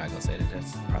no, I'm not gonna say that.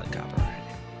 That's probably copyrighted.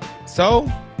 So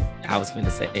I was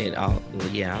finna say it all.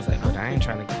 Yeah, I was like, but I ain't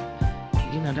trying to.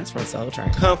 That's from Soul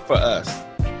Train. Come for us.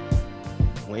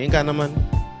 We ain't got no money.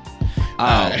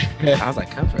 I was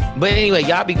like, comfort. But anyway,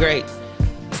 y'all be great.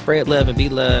 Spread love and be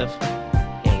love.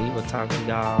 And we will talk to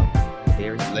y'all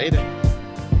very soon. Later.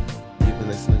 You've been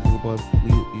listening to You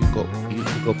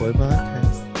Go Boy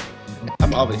Podcast.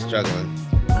 I'm always struggling.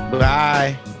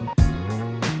 Bye.